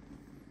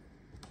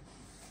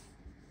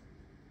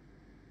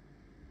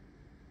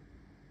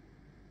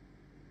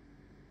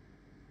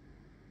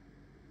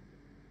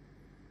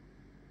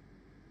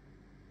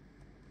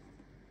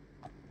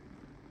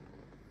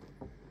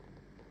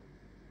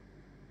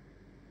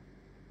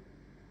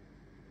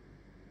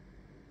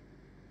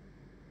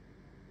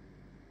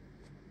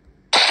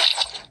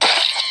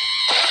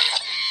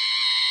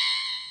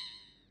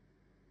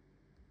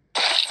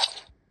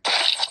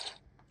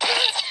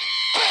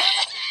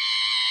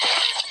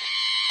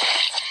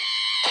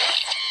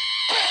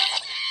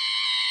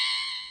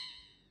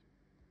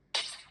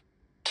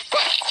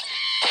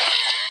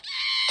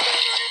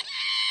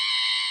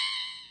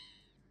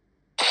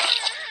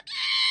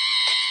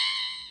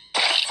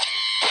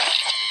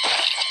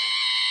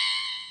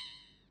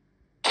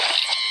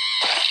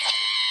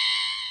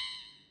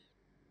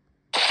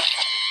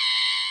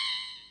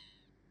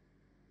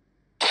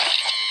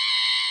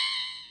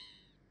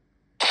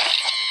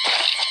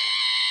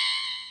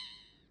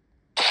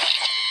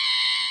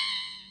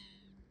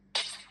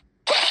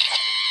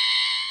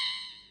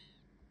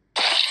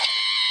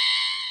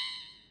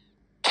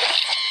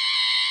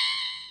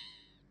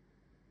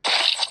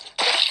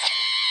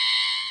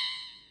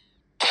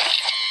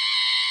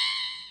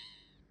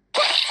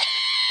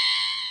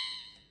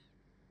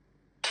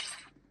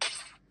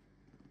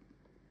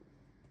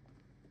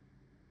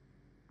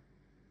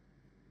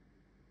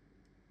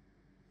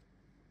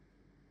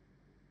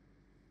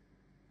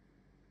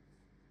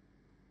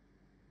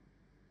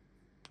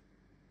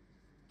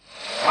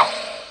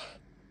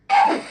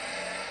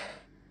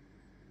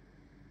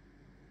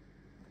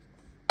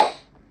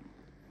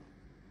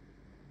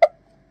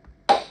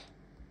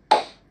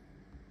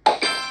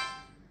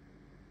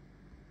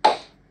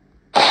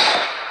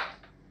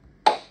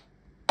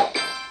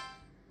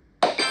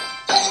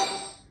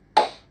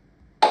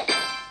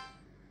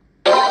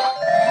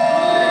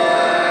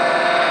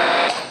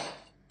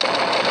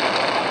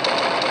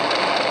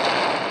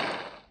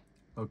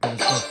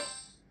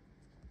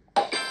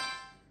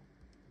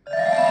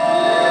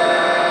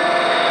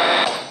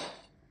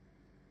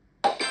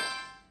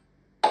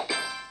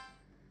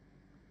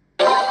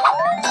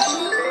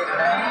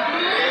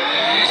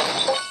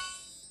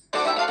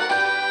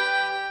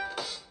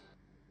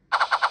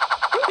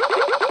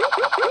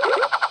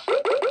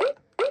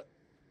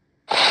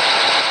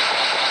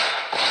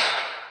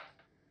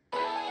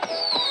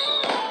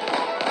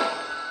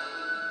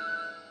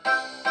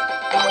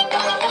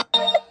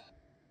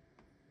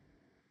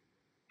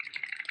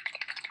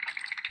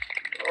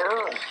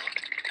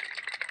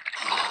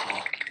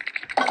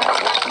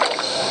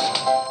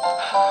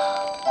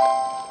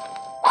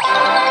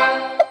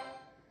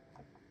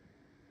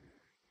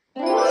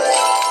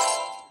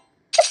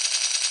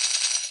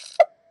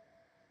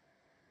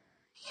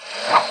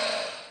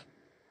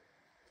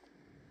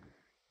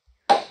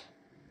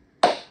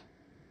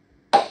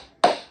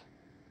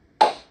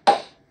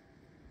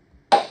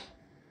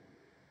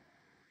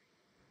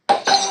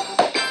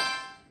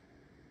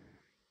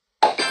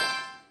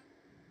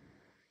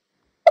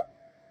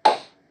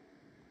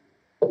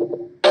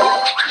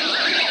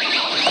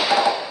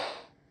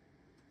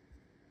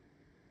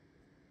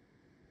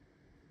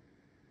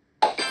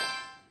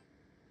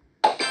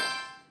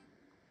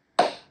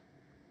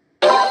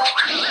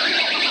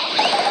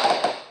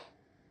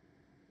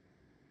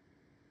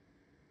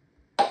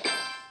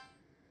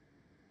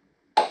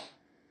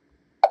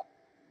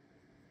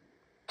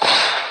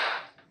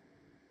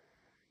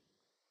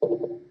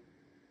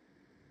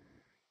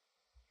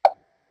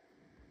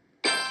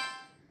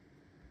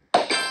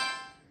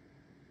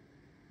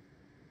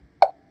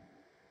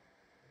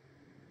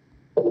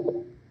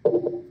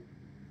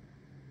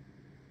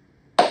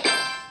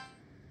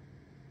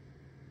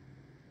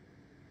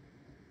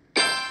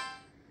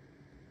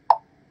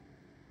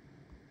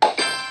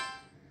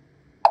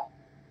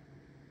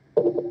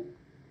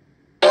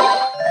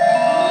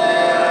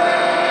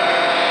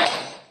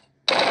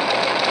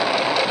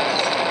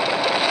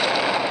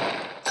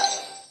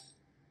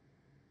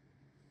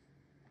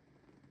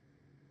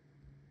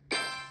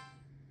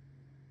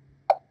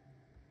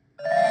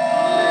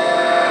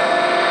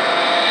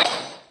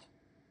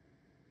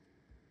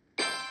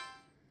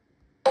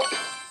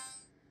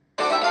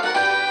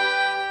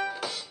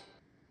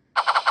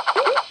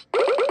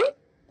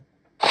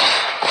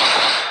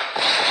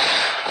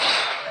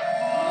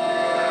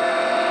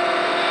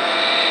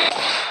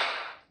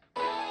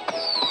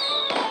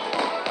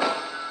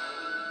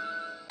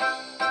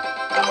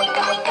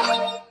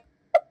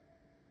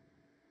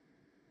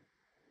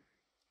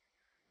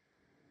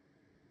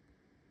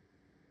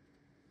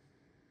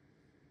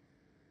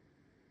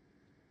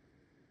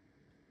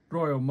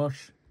 Royal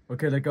Mush.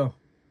 Okay, let's go.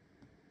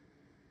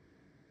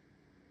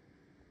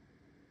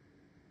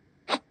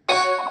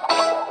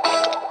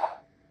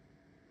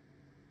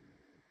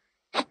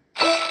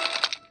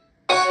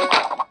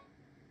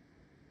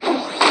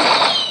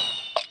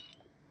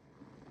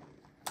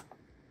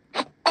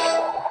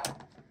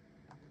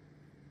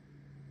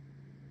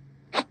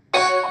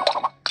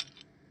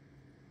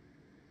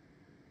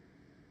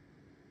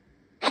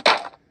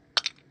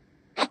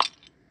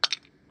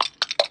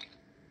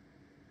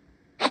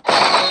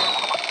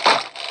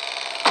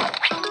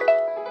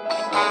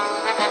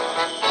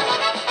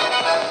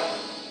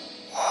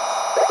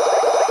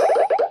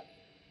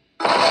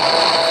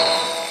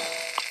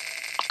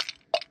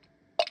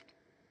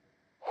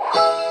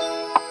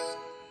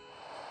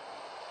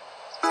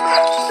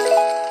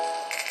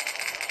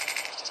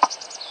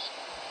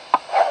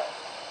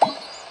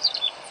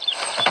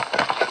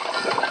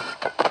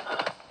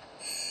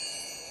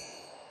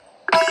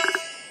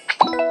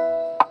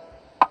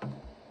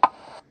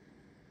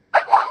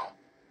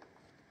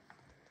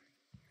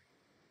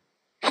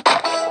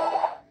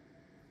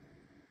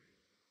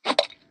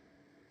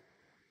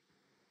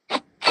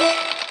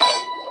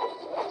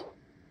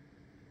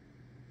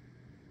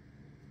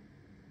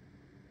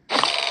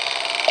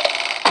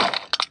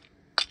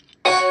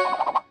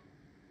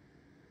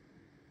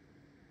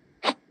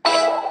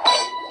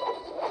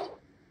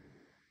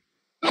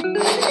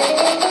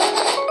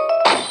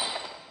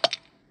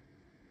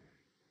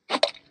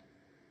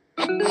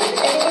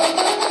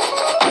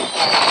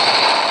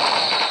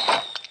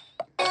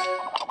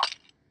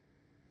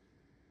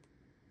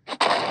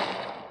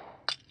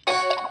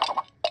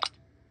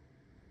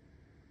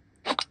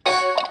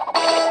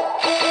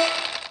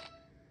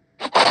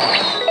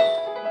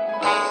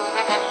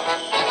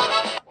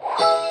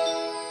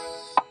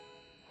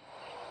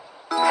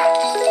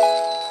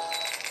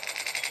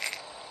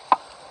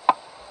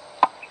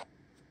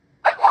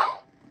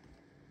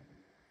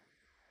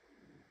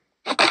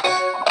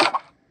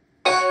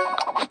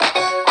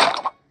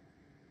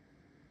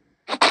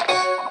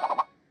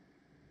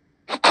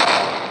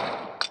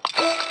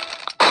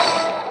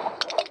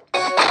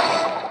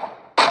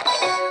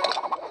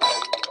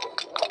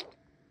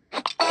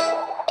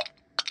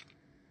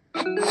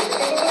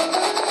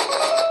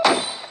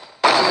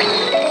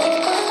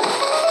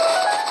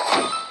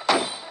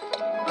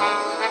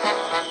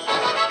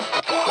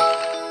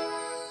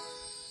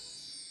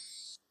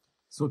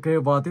 Ok,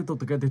 và tiếp tục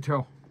từ kênh tiếp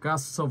theo,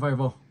 Cast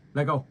Survival.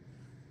 Let's go.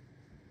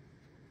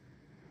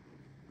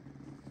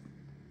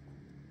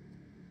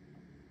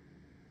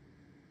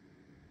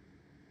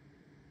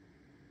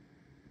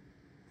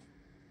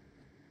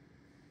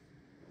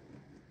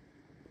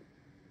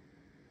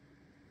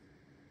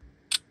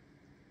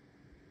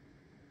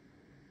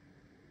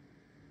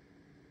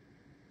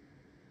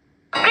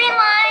 Green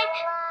light!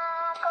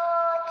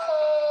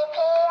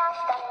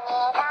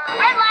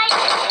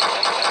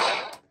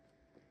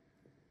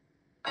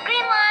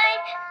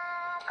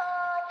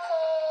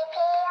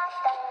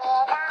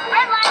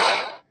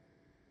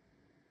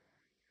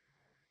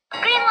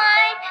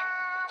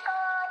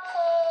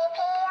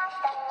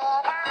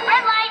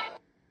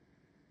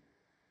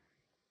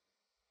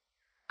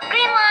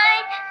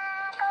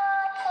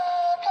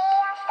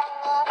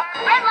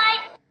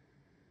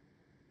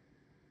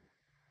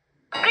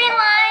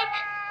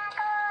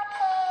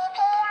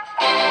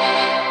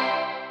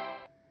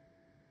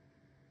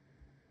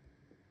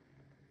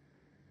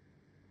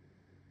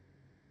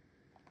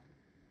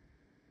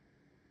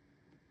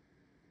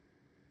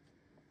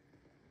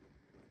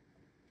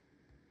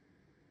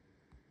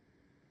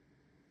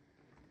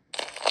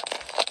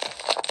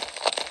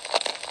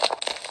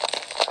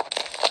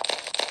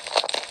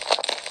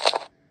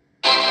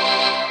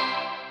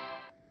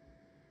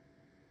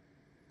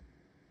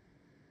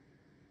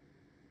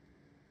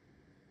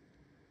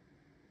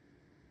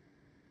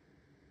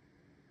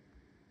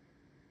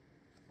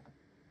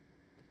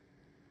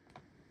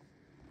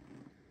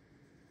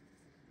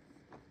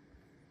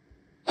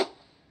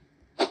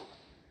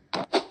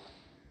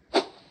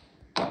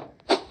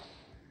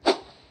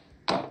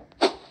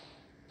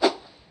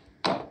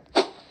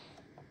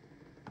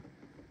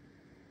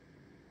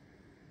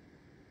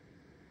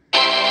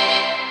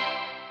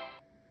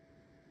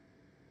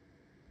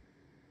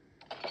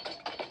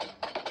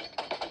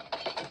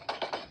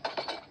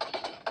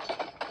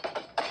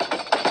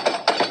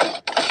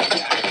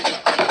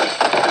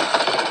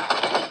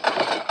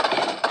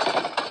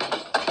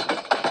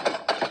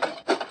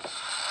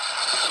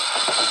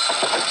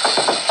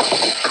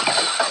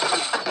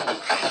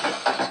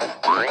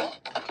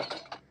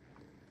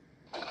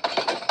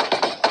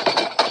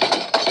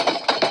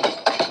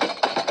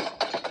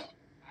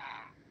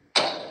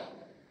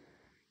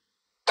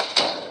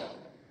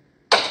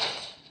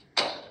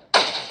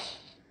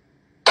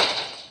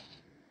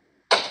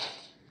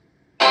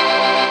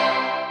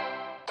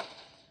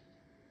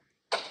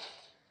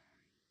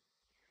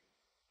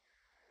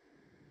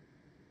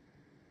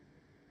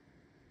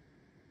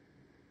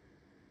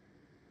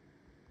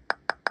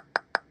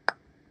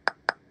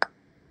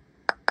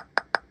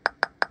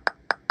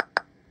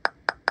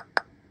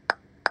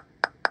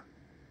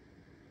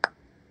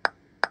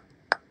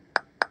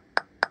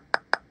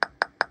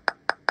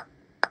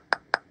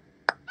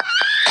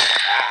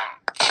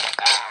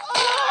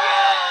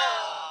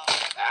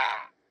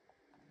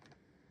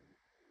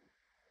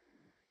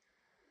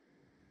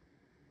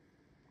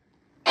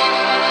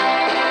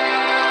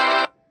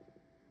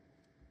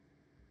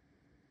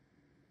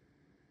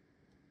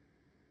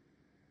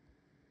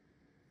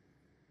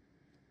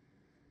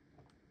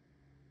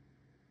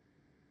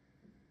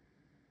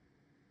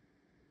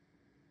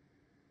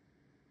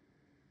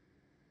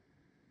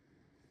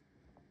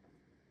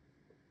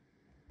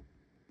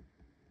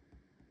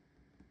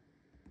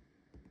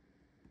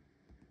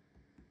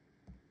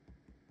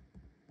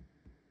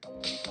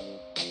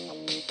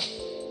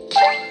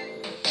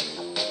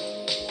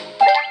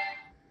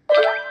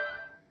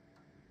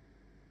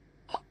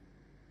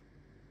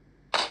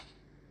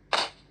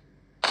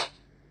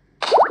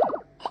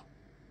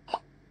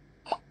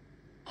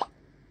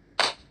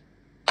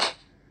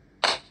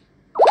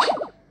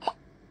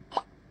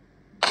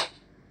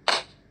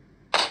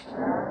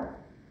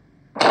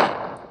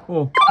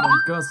 Oh my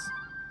god,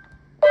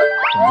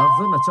 cảm giác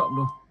rất là chậm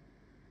luôn.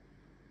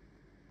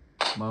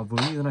 Mà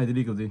vướng như thế này thì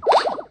đi kiểu gì?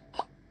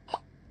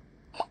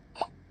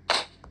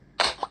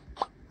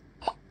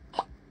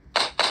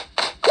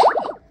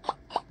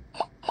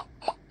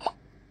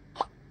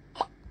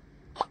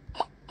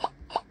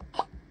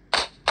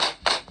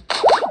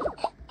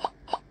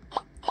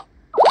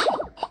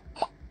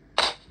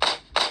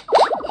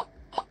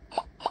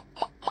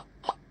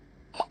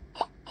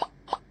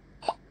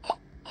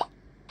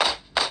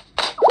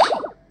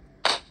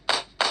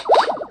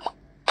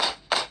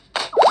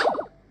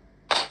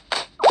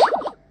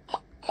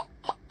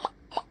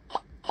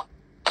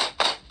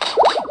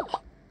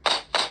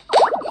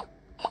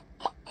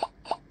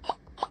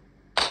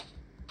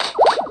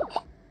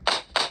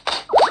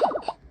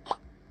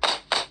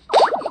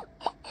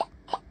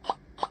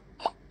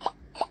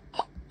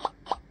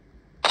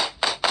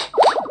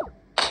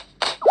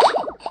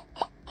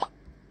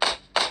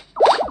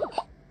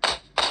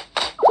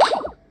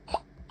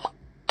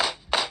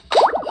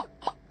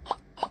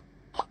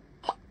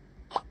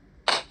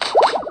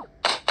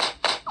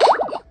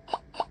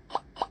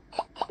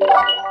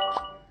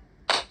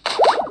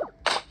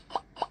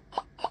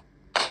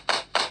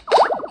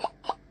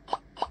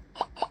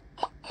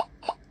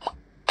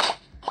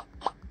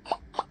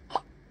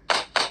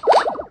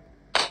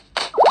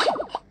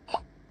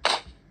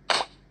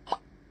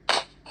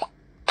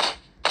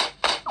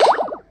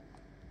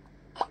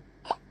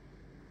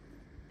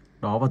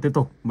 Đó, và tiếp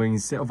tục mình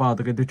sẽ vào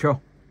từ cái tiếp theo.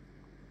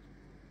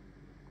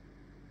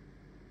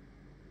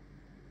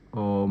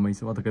 Mình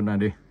sẽ vào từ cái này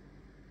đi.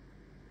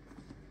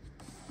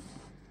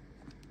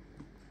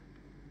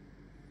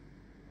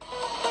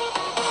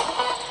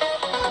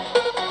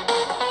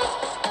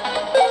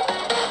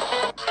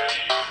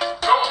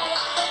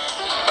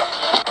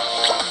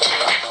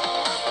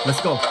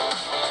 Let's go.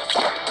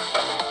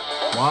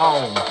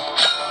 Wow.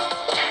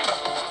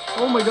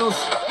 Oh my god.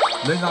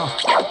 Lên nào.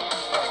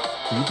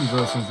 Tí thì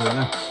rơi xuống dưới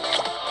này.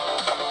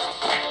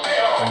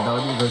 Anh đã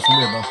bị rơi xuống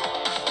biển rồi.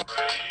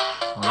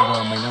 Bây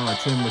giờ mình đang ở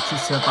trên một chiếc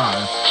xe tải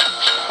này.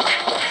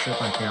 Xe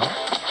tải kéo.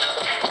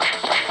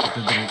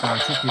 Từ từ người ta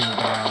trước khi người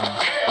ta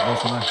rơi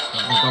xuống này.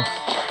 Đã thành công.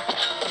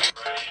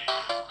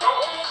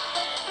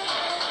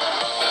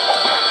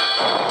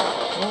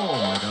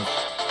 Oh my god.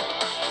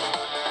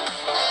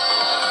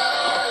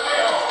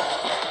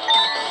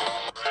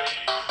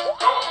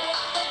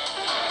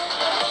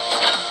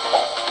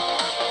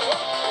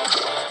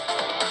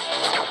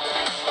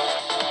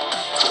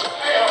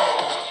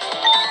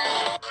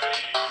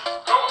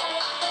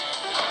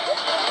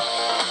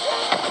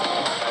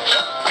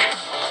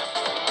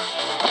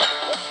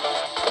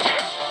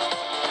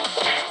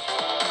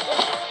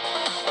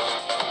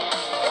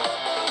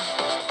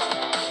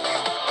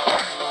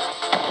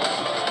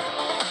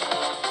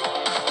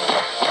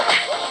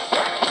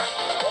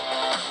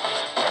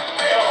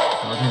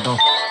 Thành công.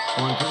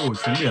 Tôi cứ ủi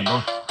xuống biển thôi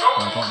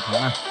và các bạn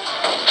thắng này.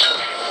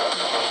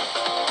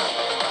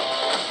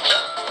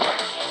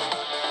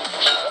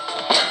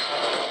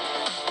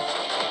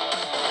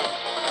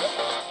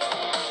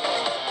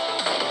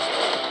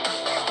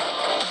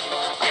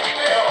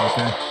 Ok.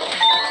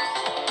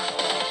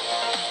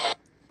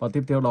 Và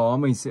tiếp theo đó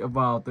mình sẽ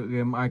vào tự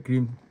game Ice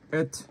Cream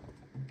 8.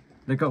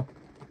 Let's go.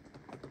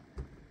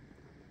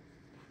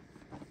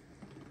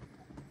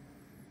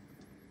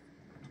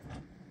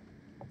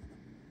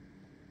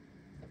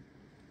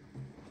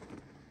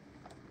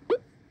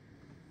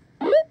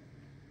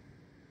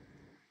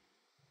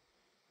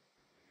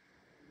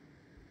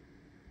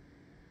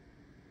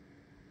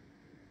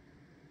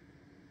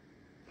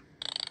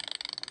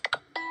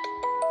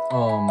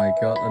 Oh my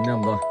god, ấn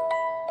nhầm rồi.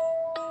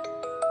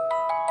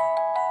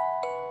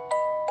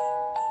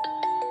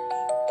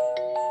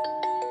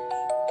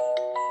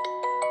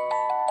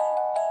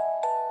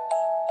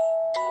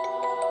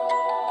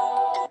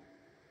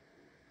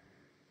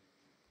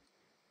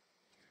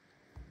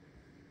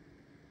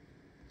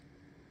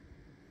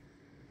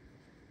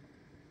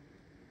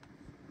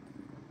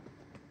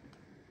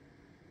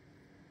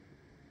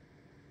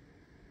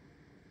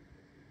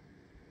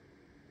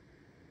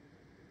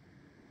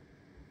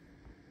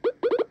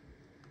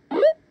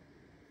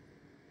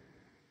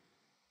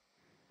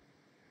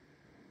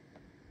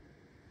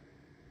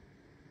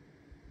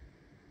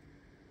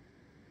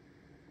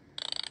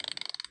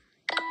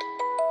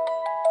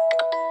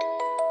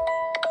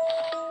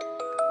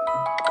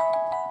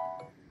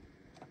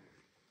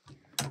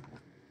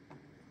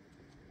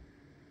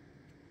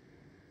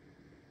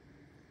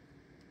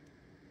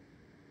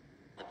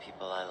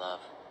 People I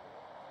love.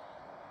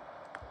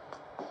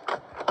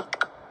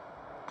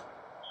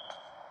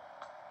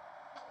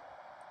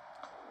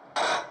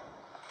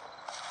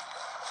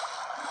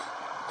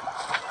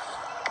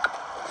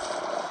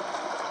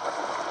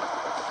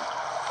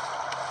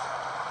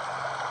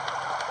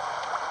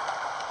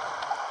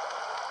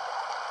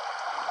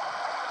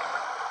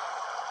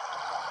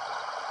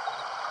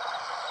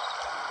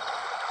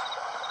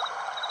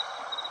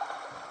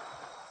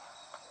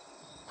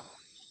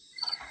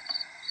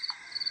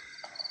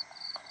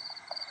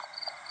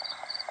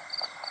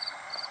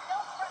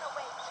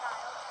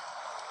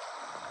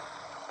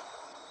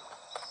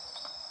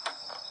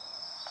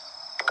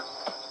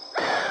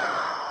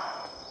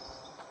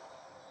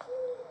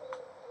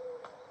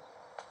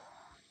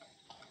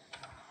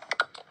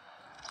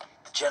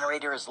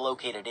 generator is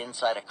located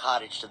inside a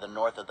cottage to the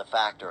north of the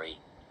factory.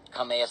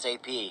 Come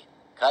ASAP.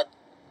 Cut.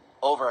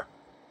 Over.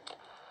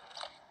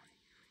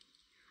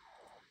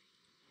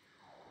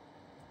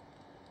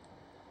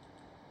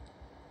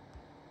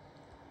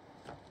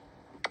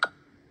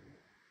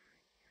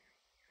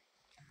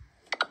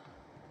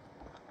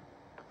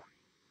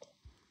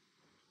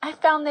 I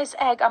found this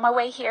egg on my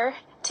way here.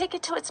 Take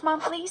it to its mom,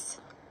 please.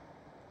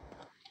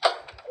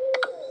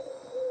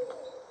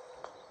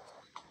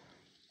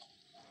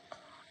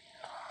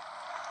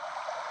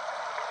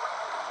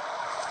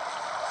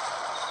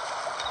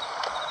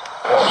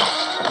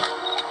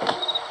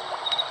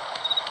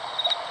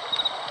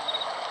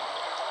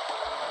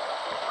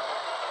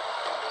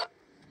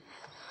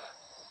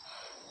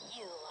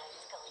 You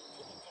aren't going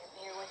to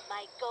interfere with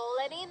my goal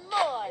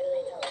anymore,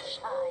 little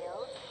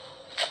child.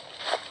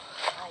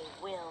 I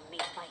will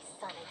meet my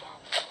son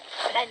again,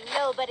 but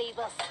nobody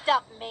will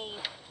stop me.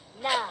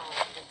 Now,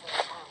 little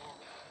child,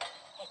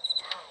 it's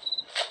time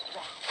to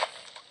rest.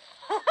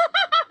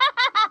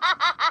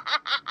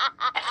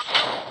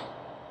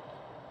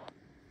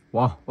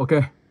 Wow, ok.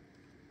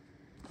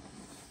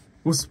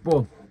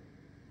 Uspo.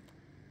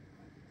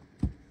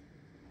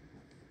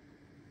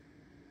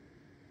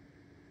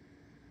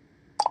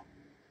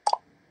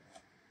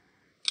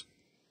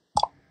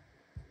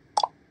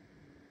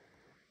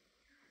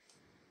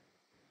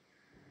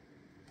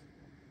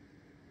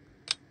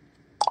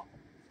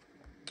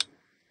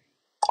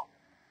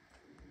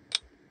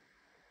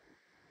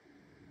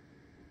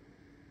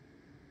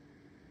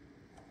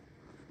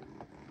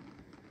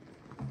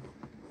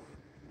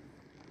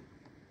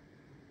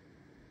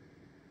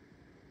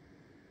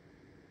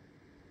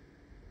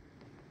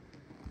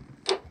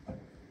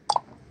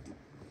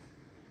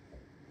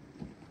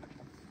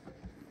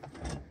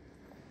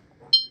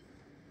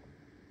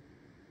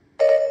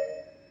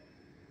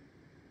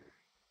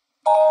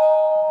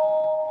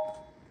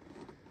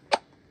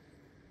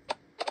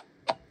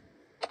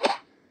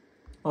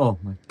 Oh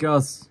my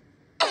gosh.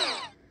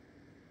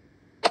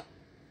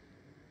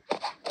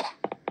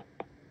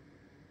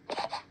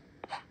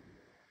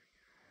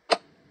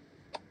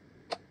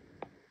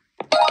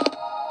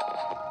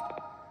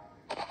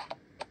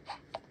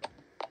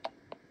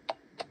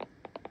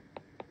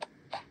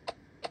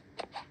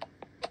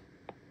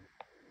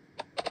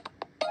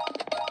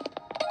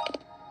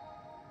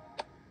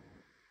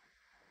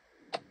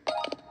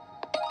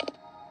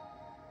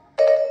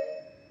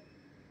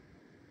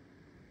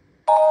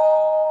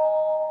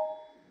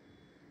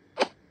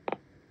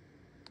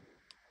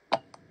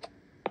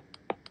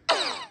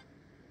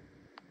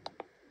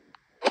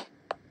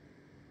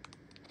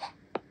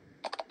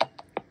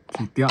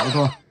 Chỉ tẹo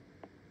thôi.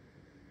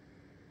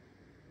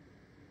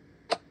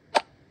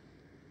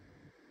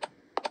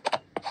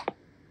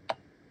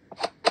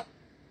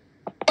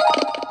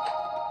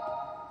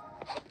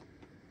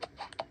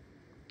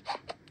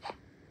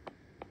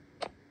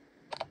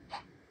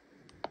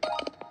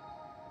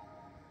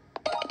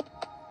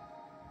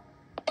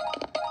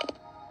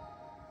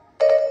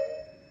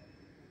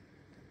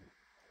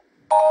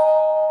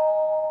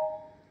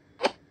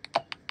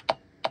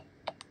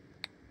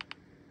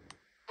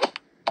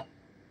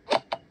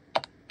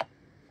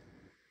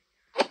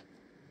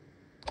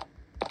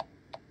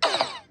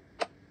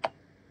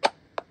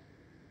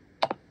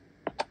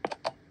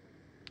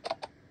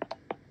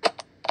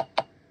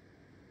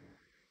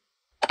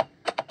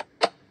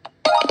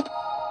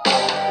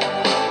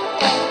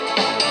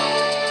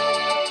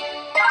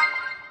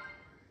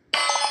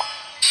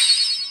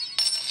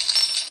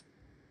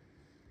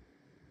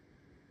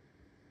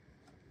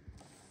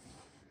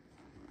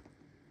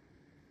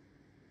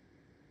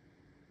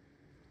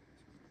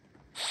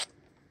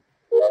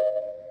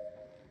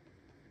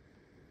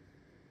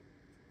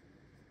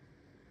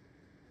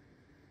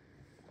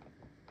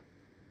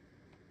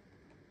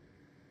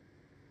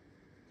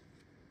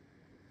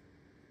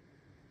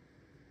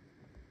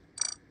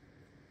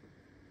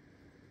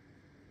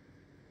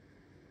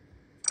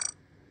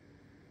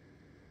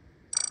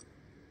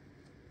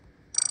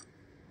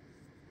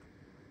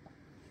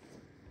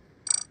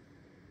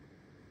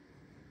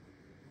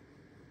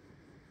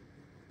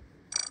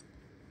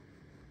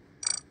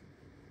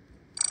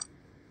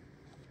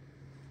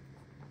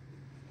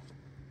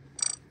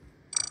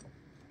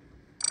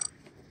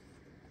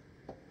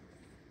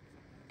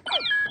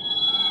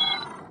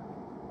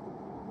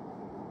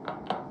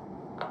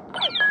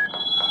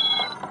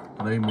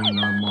 Ở đây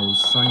mình là màu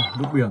xanh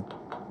nước biển,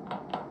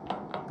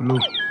 blue.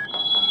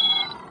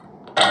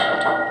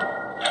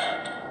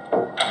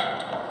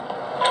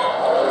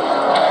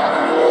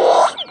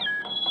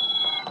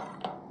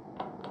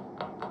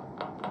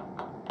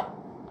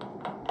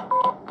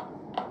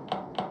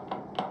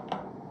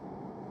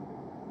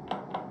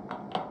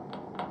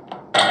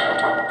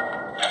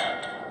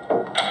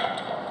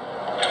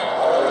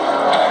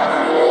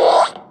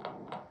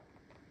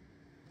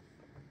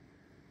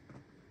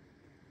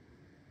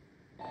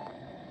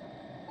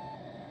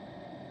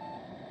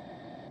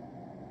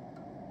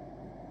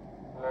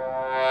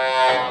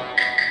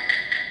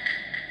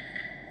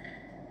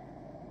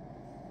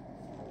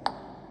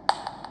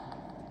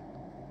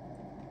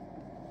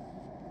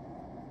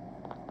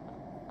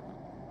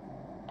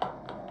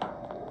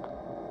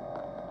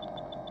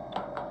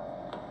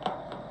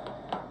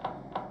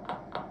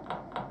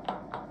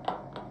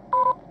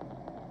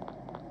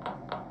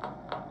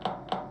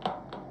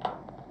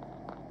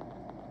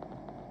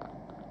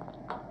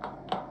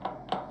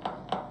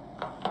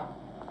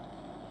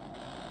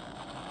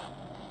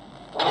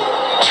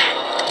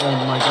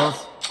 Oh my god.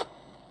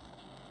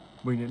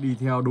 Mình đã đi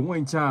theo đúng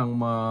anh chàng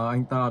mà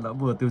anh ta đã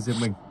vừa tiêu diệt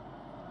mình.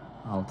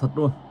 Ảo thật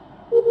luôn.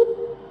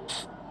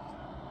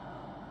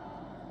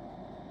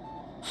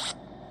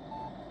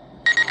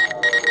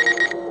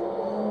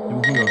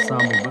 Nhưng không hiểu sao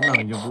mình vẫn làm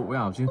được nhiệm vụ với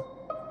ảo chứ.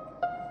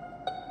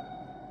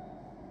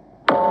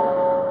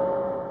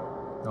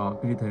 Đó,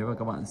 cứ như thế và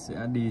các bạn sẽ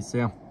đi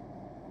xem.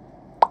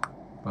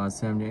 Và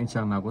xem những anh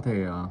chàng nào có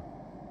thể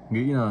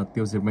nghĩ là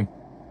tiêu diệt mình.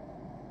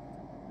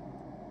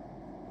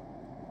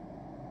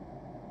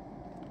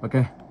 Ok.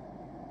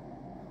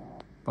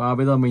 Và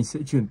bây giờ mình sẽ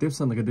chuyển tiếp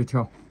sang cái tiếp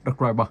theo, Dark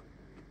Rider.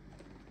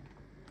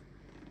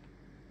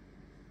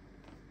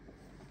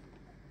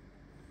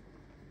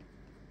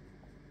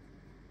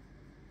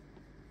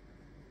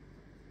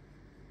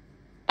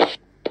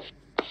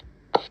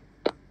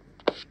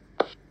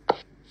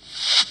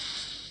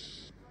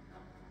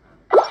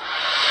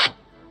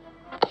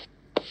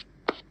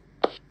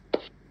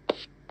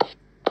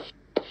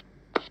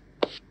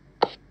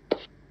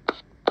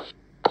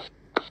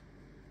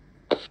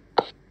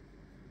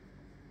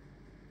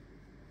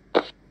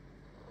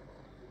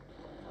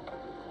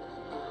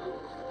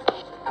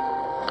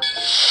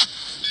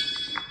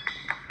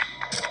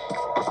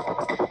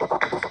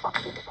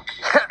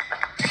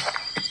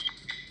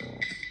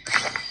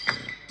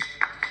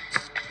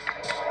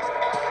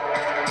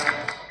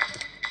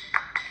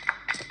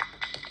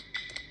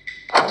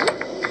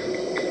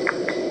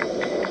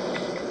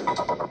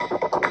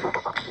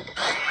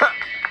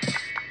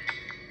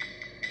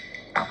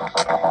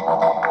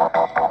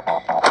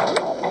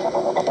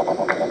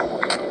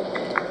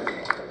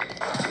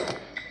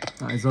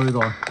 Lại rơi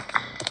rồi.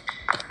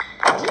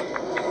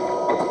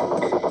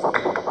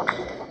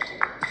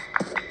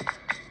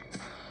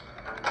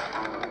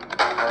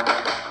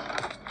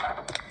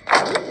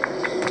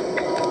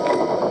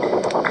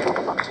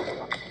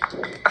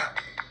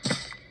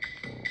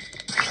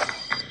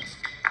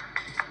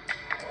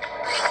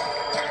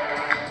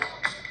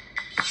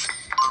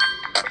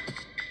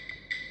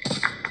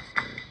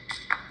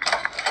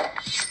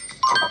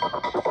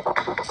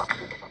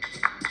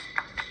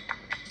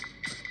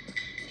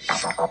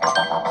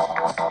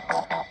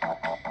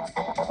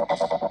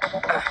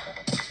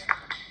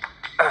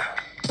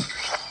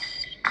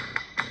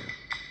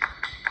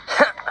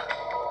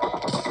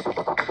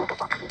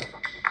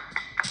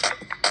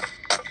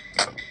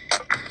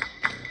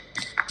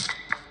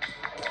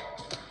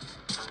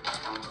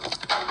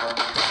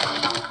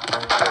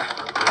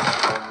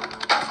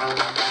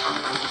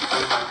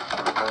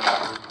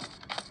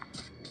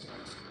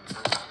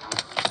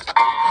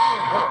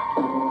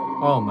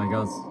 Oh my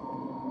god.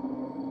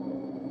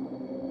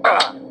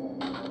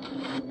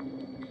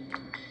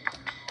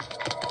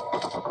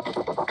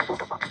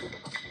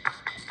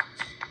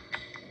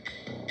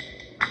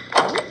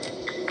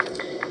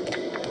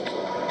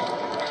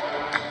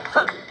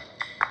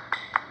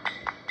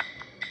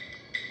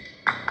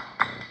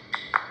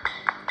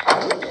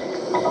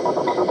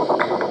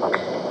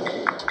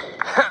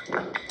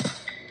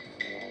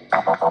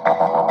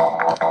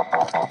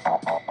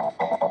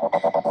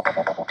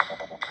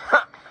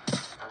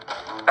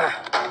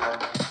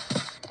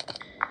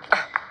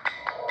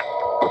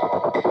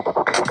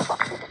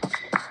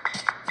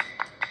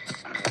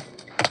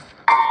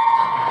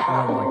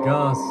 Oh my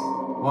gosh.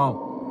 Wow.